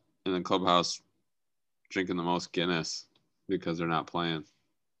the clubhouse drinking the most Guinness because they're not playing?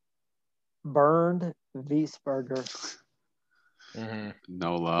 Bernd Wiesberger.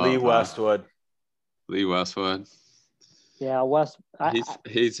 No love. Lee Westwood. Yeah,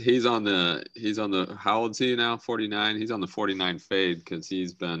 he's on the how old is he now? 49. He's on the 49 fade because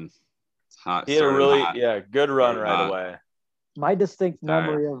he's been hot. He had a good run right away. My distinct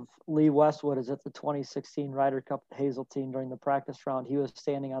memory of Lee Westwood is at the 2016 Ryder Cup at Hazeltine during the practice round. He was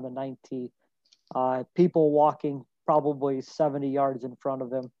standing on the 9th tee. People walking probably 70 yards in front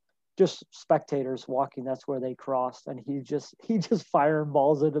of him. Just spectators walking. That's where they crossed. And he just firing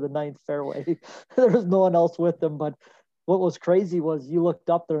balls into the 9th fairway. There was no one else with him. But what was crazy was you looked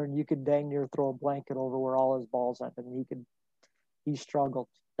up there and you could dang near throw a blanket over where all his balls ended. And he struggled.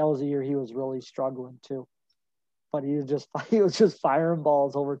 That was the year he was really struggling too. But he was just firing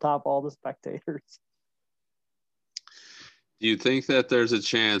balls over top all the spectators. Do you think that there's a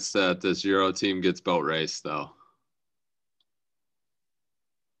chance that this Euro team gets boat raced, though?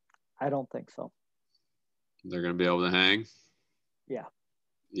 I don't think so. They're going to be able to hang? Yeah.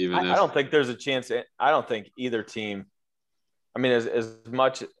 I don't think there's a chance. I don't think either team – I mean,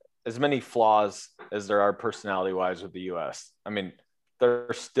 as many flaws as there are personality-wise with the U.S., I mean,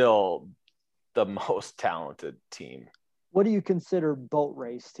 they're still – the most talented team. What do you consider boat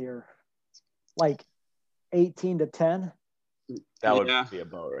raced here? Like 18-10? That would be a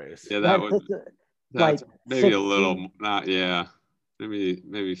boat race. Yeah, that's maybe 16, a little not. Yeah, maybe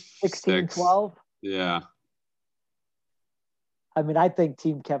 16-12. Yeah. I mean, I think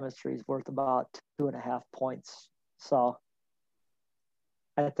team chemistry is worth about 2.5 points. So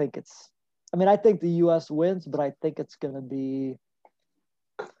I think the U.S. wins, but I think it's going to be.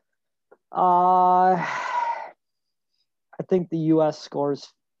 I think the U.S.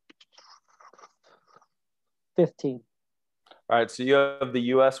 scores 15. All right, so you have the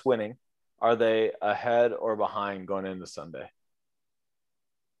U.S. winning. Are they ahead or behind going into Sunday?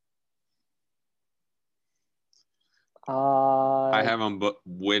 I have them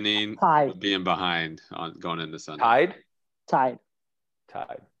winning, tied. Being behind on going into Sunday. Tied.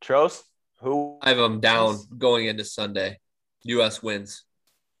 Trost, who? I have them down going into Sunday. U.S. wins.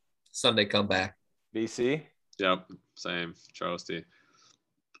 Sunday comeback. BC? Yep, same. Trosty.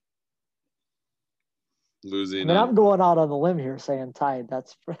 Losing. I mean, I'm going out on the limb here saying tied.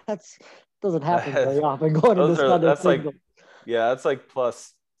 That's doesn't happen very often going into Sunday. That's like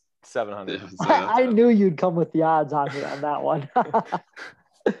plus 700. I knew you'd come with the odds on me on that one.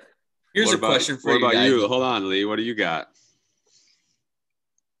 Here's a question for you. What about guys. you? Hold on, Lee. What do you got?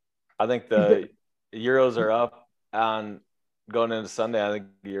 I think the Euros are up on going into Sunday. I think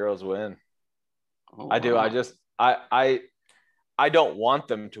the Euros win. Oh, I do. I don't want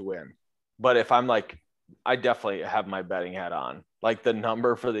them to win, but if I'm like, I definitely have my betting hat on. Like the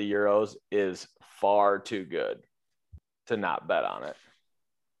number for the Euros is far too good to not bet on it.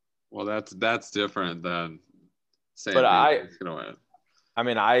 Well, that's different than saying it's gonna win. I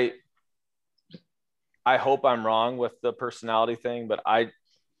mean, I hope I'm wrong with the personality thing, but I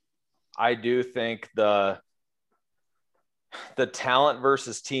do think the talent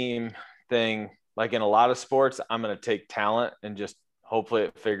versus team thing, like in a lot of sports, I'm going to take talent and just hopefully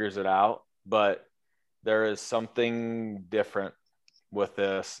it figures it out. But there is something different with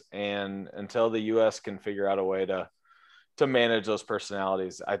this. And until the U.S. can figure out a way to manage those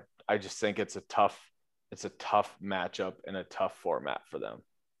personalities, I just think it's a tough matchup and a tough format for them.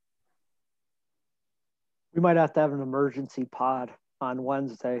 We might have to have an emergency pod on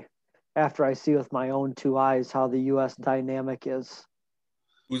Wednesday after I see with my own two eyes how the U.S. dynamic is.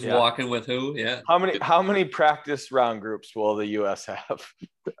 Who's walking with who? Yeah. How many practice round groups will the U.S. have?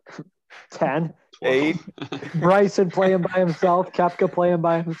 10. 8. Bryson playing by himself. Koepka playing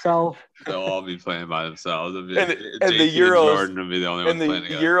by himself. They'll all be playing by themselves. And the Euros, Jordan will be the only one playing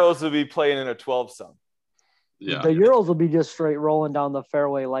together. Euros will be playing in a 12-some. Yeah. The Euros will be just straight rolling down the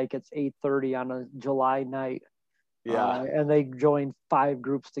fairway like it's 8:30 on a July night. Yeah. And they join 5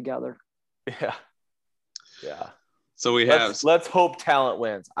 groups together. Yeah. Yeah. So let's hope talent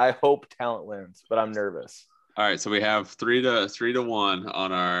wins. I hope talent wins, but I'm nervous. All right, so we have 3-1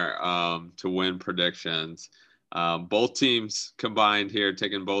 on our to win predictions. Both teams combined here,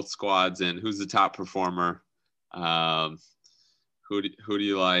 taking both squads in. Who's the top performer? Who do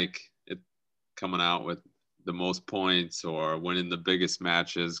you like it coming out with the most points or winning the biggest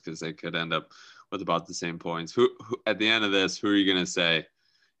matches? Because they could end up with about the same points. Who at the end of this, who are you going to say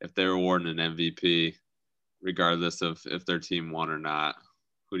if they're awarding an MVP, regardless of if their team won or not?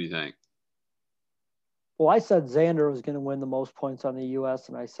 Who do you think? Well, I said Xander was going to win the most points on the U.S.,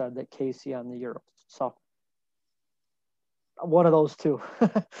 and I said that Casey on the Euros. So one of those two.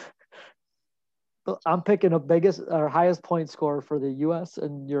 I'm picking the biggest or highest point scorer for the U.S.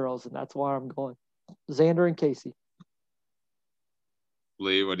 and Euros, and that's why I'm going. Xander and Casey.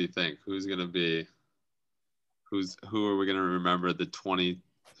 Lee, what do you think? Who's going to be? Who are we going to remember the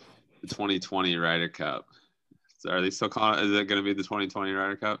 2020 Ryder Cup? Are they still calling it? Is it going to be the 2020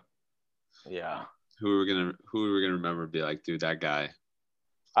 Ryder Cup? Yeah. Who are we gonna remember? Be like, dude, that guy.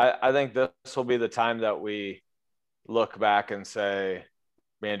 I think this will be the time that we look back and say,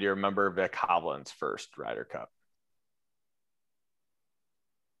 man, do you remember Vic Hovland's first Ryder Cup?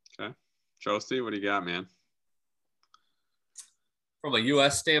 Okay, Trosty, what do you got, man? From a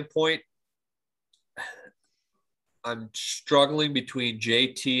U.S. standpoint, I'm struggling between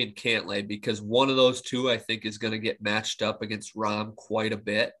JT and Cantlay because one of those two I think is going to get matched up against Rahm quite a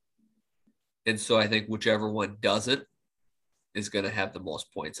bit. And so I think whichever one doesn't is going to have the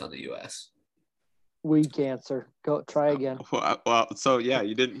most points on the U.S. Weak answer. Go try again. Well, so yeah,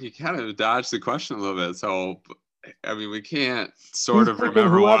 you kind of dodged the question a little bit. So, I mean, we can't sort of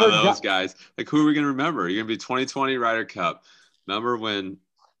remember one of those guys. Like, who are we going to remember? You're going to be 2020 Ryder Cup. Remember when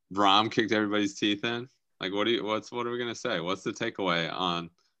Rahm kicked everybody's teeth in? Like, what are we going to say? What's the takeaway on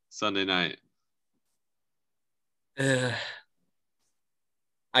Sunday night?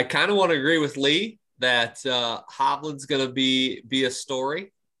 I kind of want to agree with Lee that Hovland's going to be a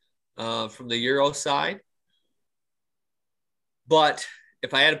story from the Euro side. But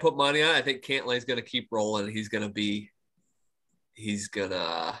if I had to put money on it, I think Cantlay's going to keep rolling. He's going to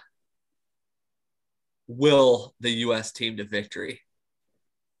will the U.S. team to victory.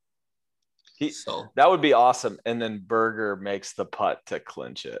 That would be awesome. And then Berger makes the putt to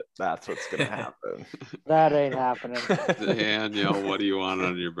clinch it. That's what's going to happen. That ain't happening. Daniel, what do you want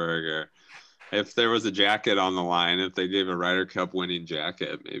on your burger? If there was a jacket on the line, if they gave a Ryder Cup winning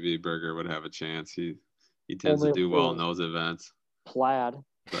jacket, maybe Berger would have a chance. He tends to do well in those events. Plaid.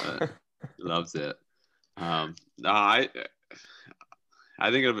 But he loves it. No, I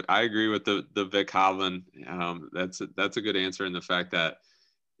think I agree with the Vic Hovland. That's a good answer in the fact that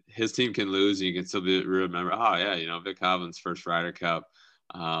his team can lose and you can still remember, oh yeah, Vic Hovland's first Ryder Cup.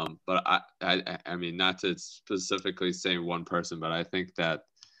 But I mean, not to specifically say one person, but I think that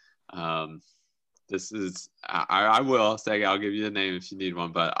the this is I will say I'll give you the name if you need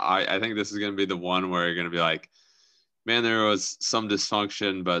one, but I think this is going to be the one where you're going to be like, man, there was some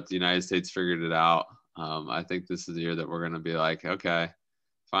dysfunction, but the United States figured it out. I think this is the year that we're going to be like, okay,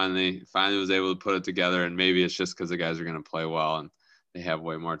 finally was able to put it together, and maybe it's just because the guys are going to play well and they have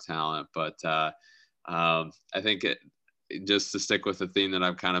way more talent. But I think just to stick with the theme that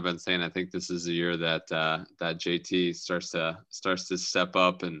I've kind of been saying, I think this is the year that that JT starts to step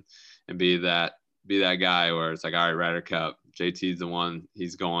up and be that guy where it's like, all right, Ryder Cup, JT's the one.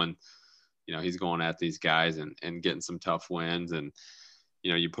 He's going at these guys and getting some tough wins, and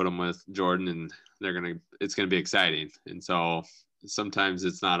you put them with Jordan and it's gonna be exciting. And so sometimes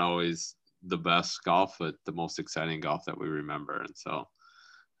it's not always the best golf, but the most exciting golf that we remember. And so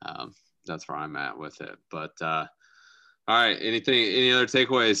that's where I'm at with it. But all right, any other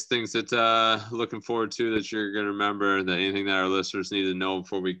takeaways, things that looking forward to that you're gonna remember, that anything that our listeners need to know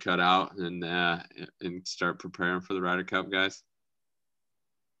before we cut out and start preparing for the Ryder Cup, guys?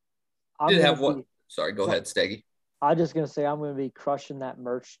 Sorry, go ahead, Steggy. I'm just gonna say I'm gonna be crushing that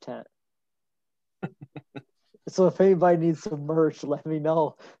merch tent. So if anybody needs some merch, let me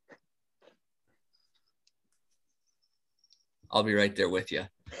know. I'll be right there with you.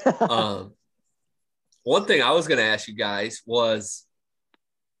 One thing I was going to ask you guys was,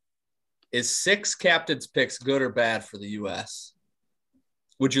 is 6 captains picks good or bad for the U.S.?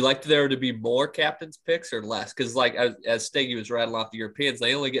 Would you like there to be more captains picks or less? Because like as Steggy was rattling off the Europeans,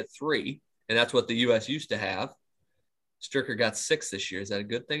 they only get 3, and that's what the U.S. used to have. Stricker got 6 this year. Is that a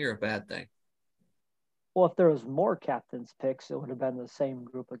good thing or a bad thing? Well, if there was more captains picks, it would have been the same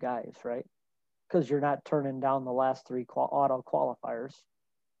group of guys, right? Because you're not turning down the last 3 auto qualifiers,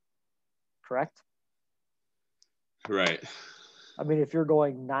 correct? Right. I mean, if you're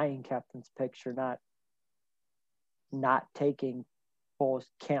going 9 captains picks, you're not taking both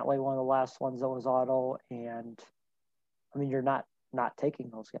Cantlay, one of the last ones that was auto, and I mean, you're not taking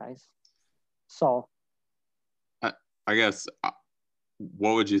those guys. So I guess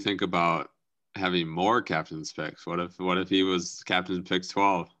what would you think about having more captains picks? What if he was captains picks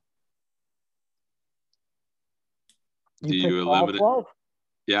 12? Do you eliminate 12?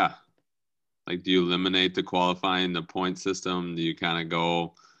 Yeah. Like, do you eliminate the qualifying, the point system? Do you kind of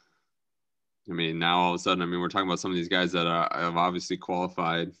go, I mean, now all of a sudden, I mean, we're talking about some of these guys that have obviously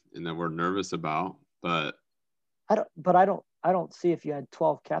qualified and that we're nervous about, but I don't see, if you had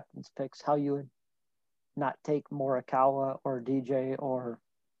 12 captains picks, how you would not take Morikawa or DJ or.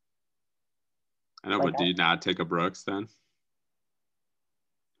 I know, but do you not take a Brooks then?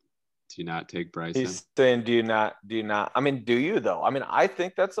 Do you not take Bryson? He's saying, do you not? I mean, do you though? I mean, I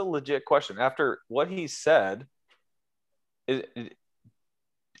think that's a legit question. After what he said, but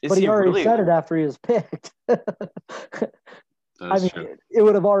he already said it after he was picked. I mean, true. It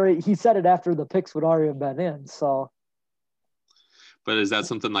would have already. He said it after the picks would already have been in. So. But is that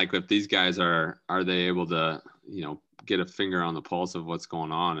something like, if these guys are they able to, get a finger on the pulse of what's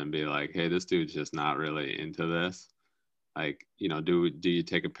going on and be like, hey, this dude's just not really into this? Like, do you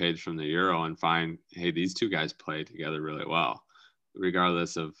take a page from the Euro and find, hey, these 2 guys play together really well,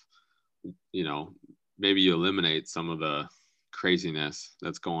 regardless of, maybe you eliminate some of the craziness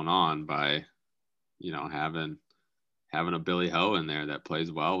that's going on by, having a Billy Ho in there that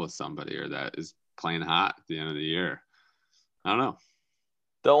plays well with somebody, or that is playing hot at the end of the year. I don't know.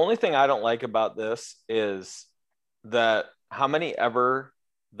 The only thing I don't like about this is that how many ever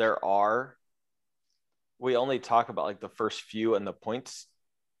there are, we only talk about like the first few in the points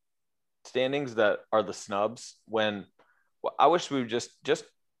standings that are the snubs, when I wish we would just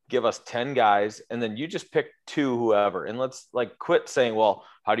give us 10 guys and then you just pick 2 whoever, and let's like quit saying, well,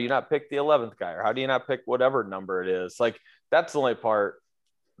 how do you not pick the 11th guy, or how do you not pick whatever number it is? Like, that's the only part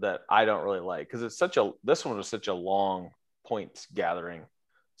that I don't really like, because this one was such a long points gathering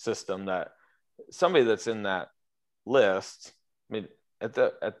system that somebody that's in that list, I mean, at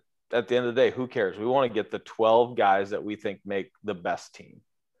the end of the day, who cares? We want to get the 12 guys that we think make the best team,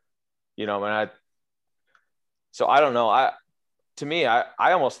 so I don't know. To me, I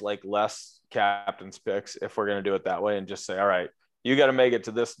almost like less captain's picks if we're going to do it that way, and just say, all right, you got to make it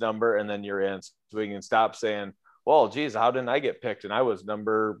to this number and then you're in, so we can stop saying, well, geez, how didn't I get picked and I was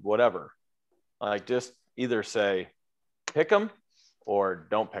number whatever? Like, just either say pick them or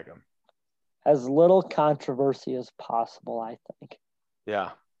don't pick them. As little controversy as possible, I think. Yeah.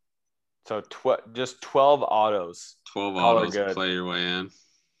 So just 12 autos. 12 autos, play your way in.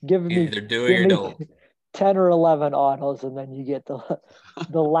 Give me either do it or don't. 10 or 11 autos, and then you get the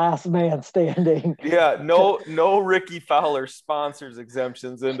last man standing. Yeah, no Ricky Fowler sponsors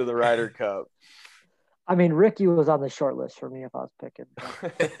exemptions into the Ryder Cup. I mean, Ricky was on the short list for me if I was picking.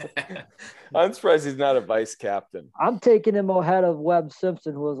 I'm surprised he's not a vice captain. I'm taking him ahead of Webb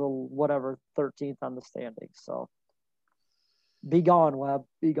Simpson, who was 13th on the standings. So be gone, Webb.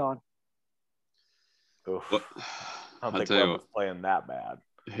 Be gone. Oof. I don't think tell you Webb was playing that bad.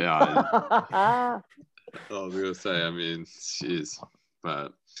 Yeah. I was going to say, I mean, jeez.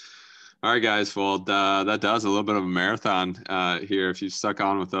 But all right, guys. Well, that does a little bit of a marathon here. If you stuck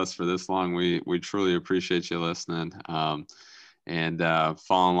on with us for this long, we truly appreciate you listening and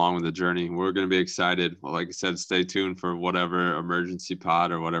following along with the journey. We're going to be excited. Well, like I said, stay tuned for whatever emergency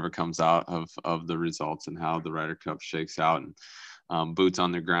pod or whatever comes out of the results and how the Ryder Cup shakes out. And boots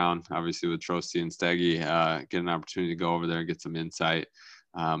on the ground, obviously with Trosty and Steggy, get an opportunity to go over there and get some insight.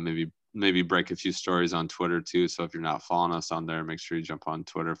 Maybe break a few stories on Twitter too. So if you're not following us on there, make sure you jump on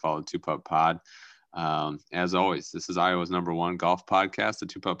Twitter, follow 2Putt Pod. As always, this is Iowa's #1 golf podcast, the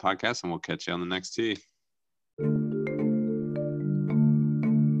 2Putt Podcast, and we'll catch you on the next tee.